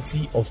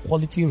variety of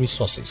quality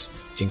resources,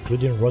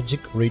 including Rogic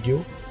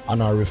Radio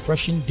and our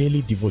refreshing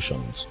daily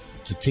devotions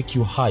to take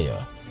you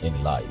higher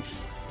in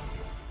life.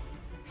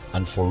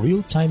 And for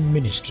real-time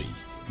ministry,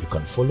 you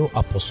can follow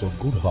Apostle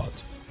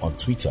Goodheart on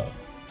Twitter.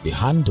 The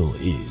handle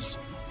is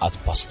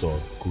 @Pastor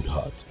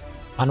Goodheart,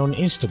 and on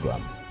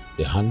Instagram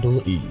the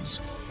handle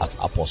is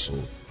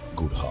 @Apostle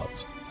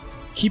Goodheart.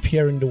 Keep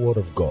hearing the word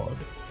of God.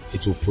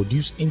 It will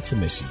produce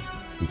intimacy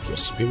with your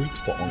spirit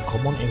for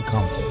uncommon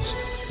encounters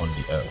on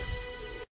the earth.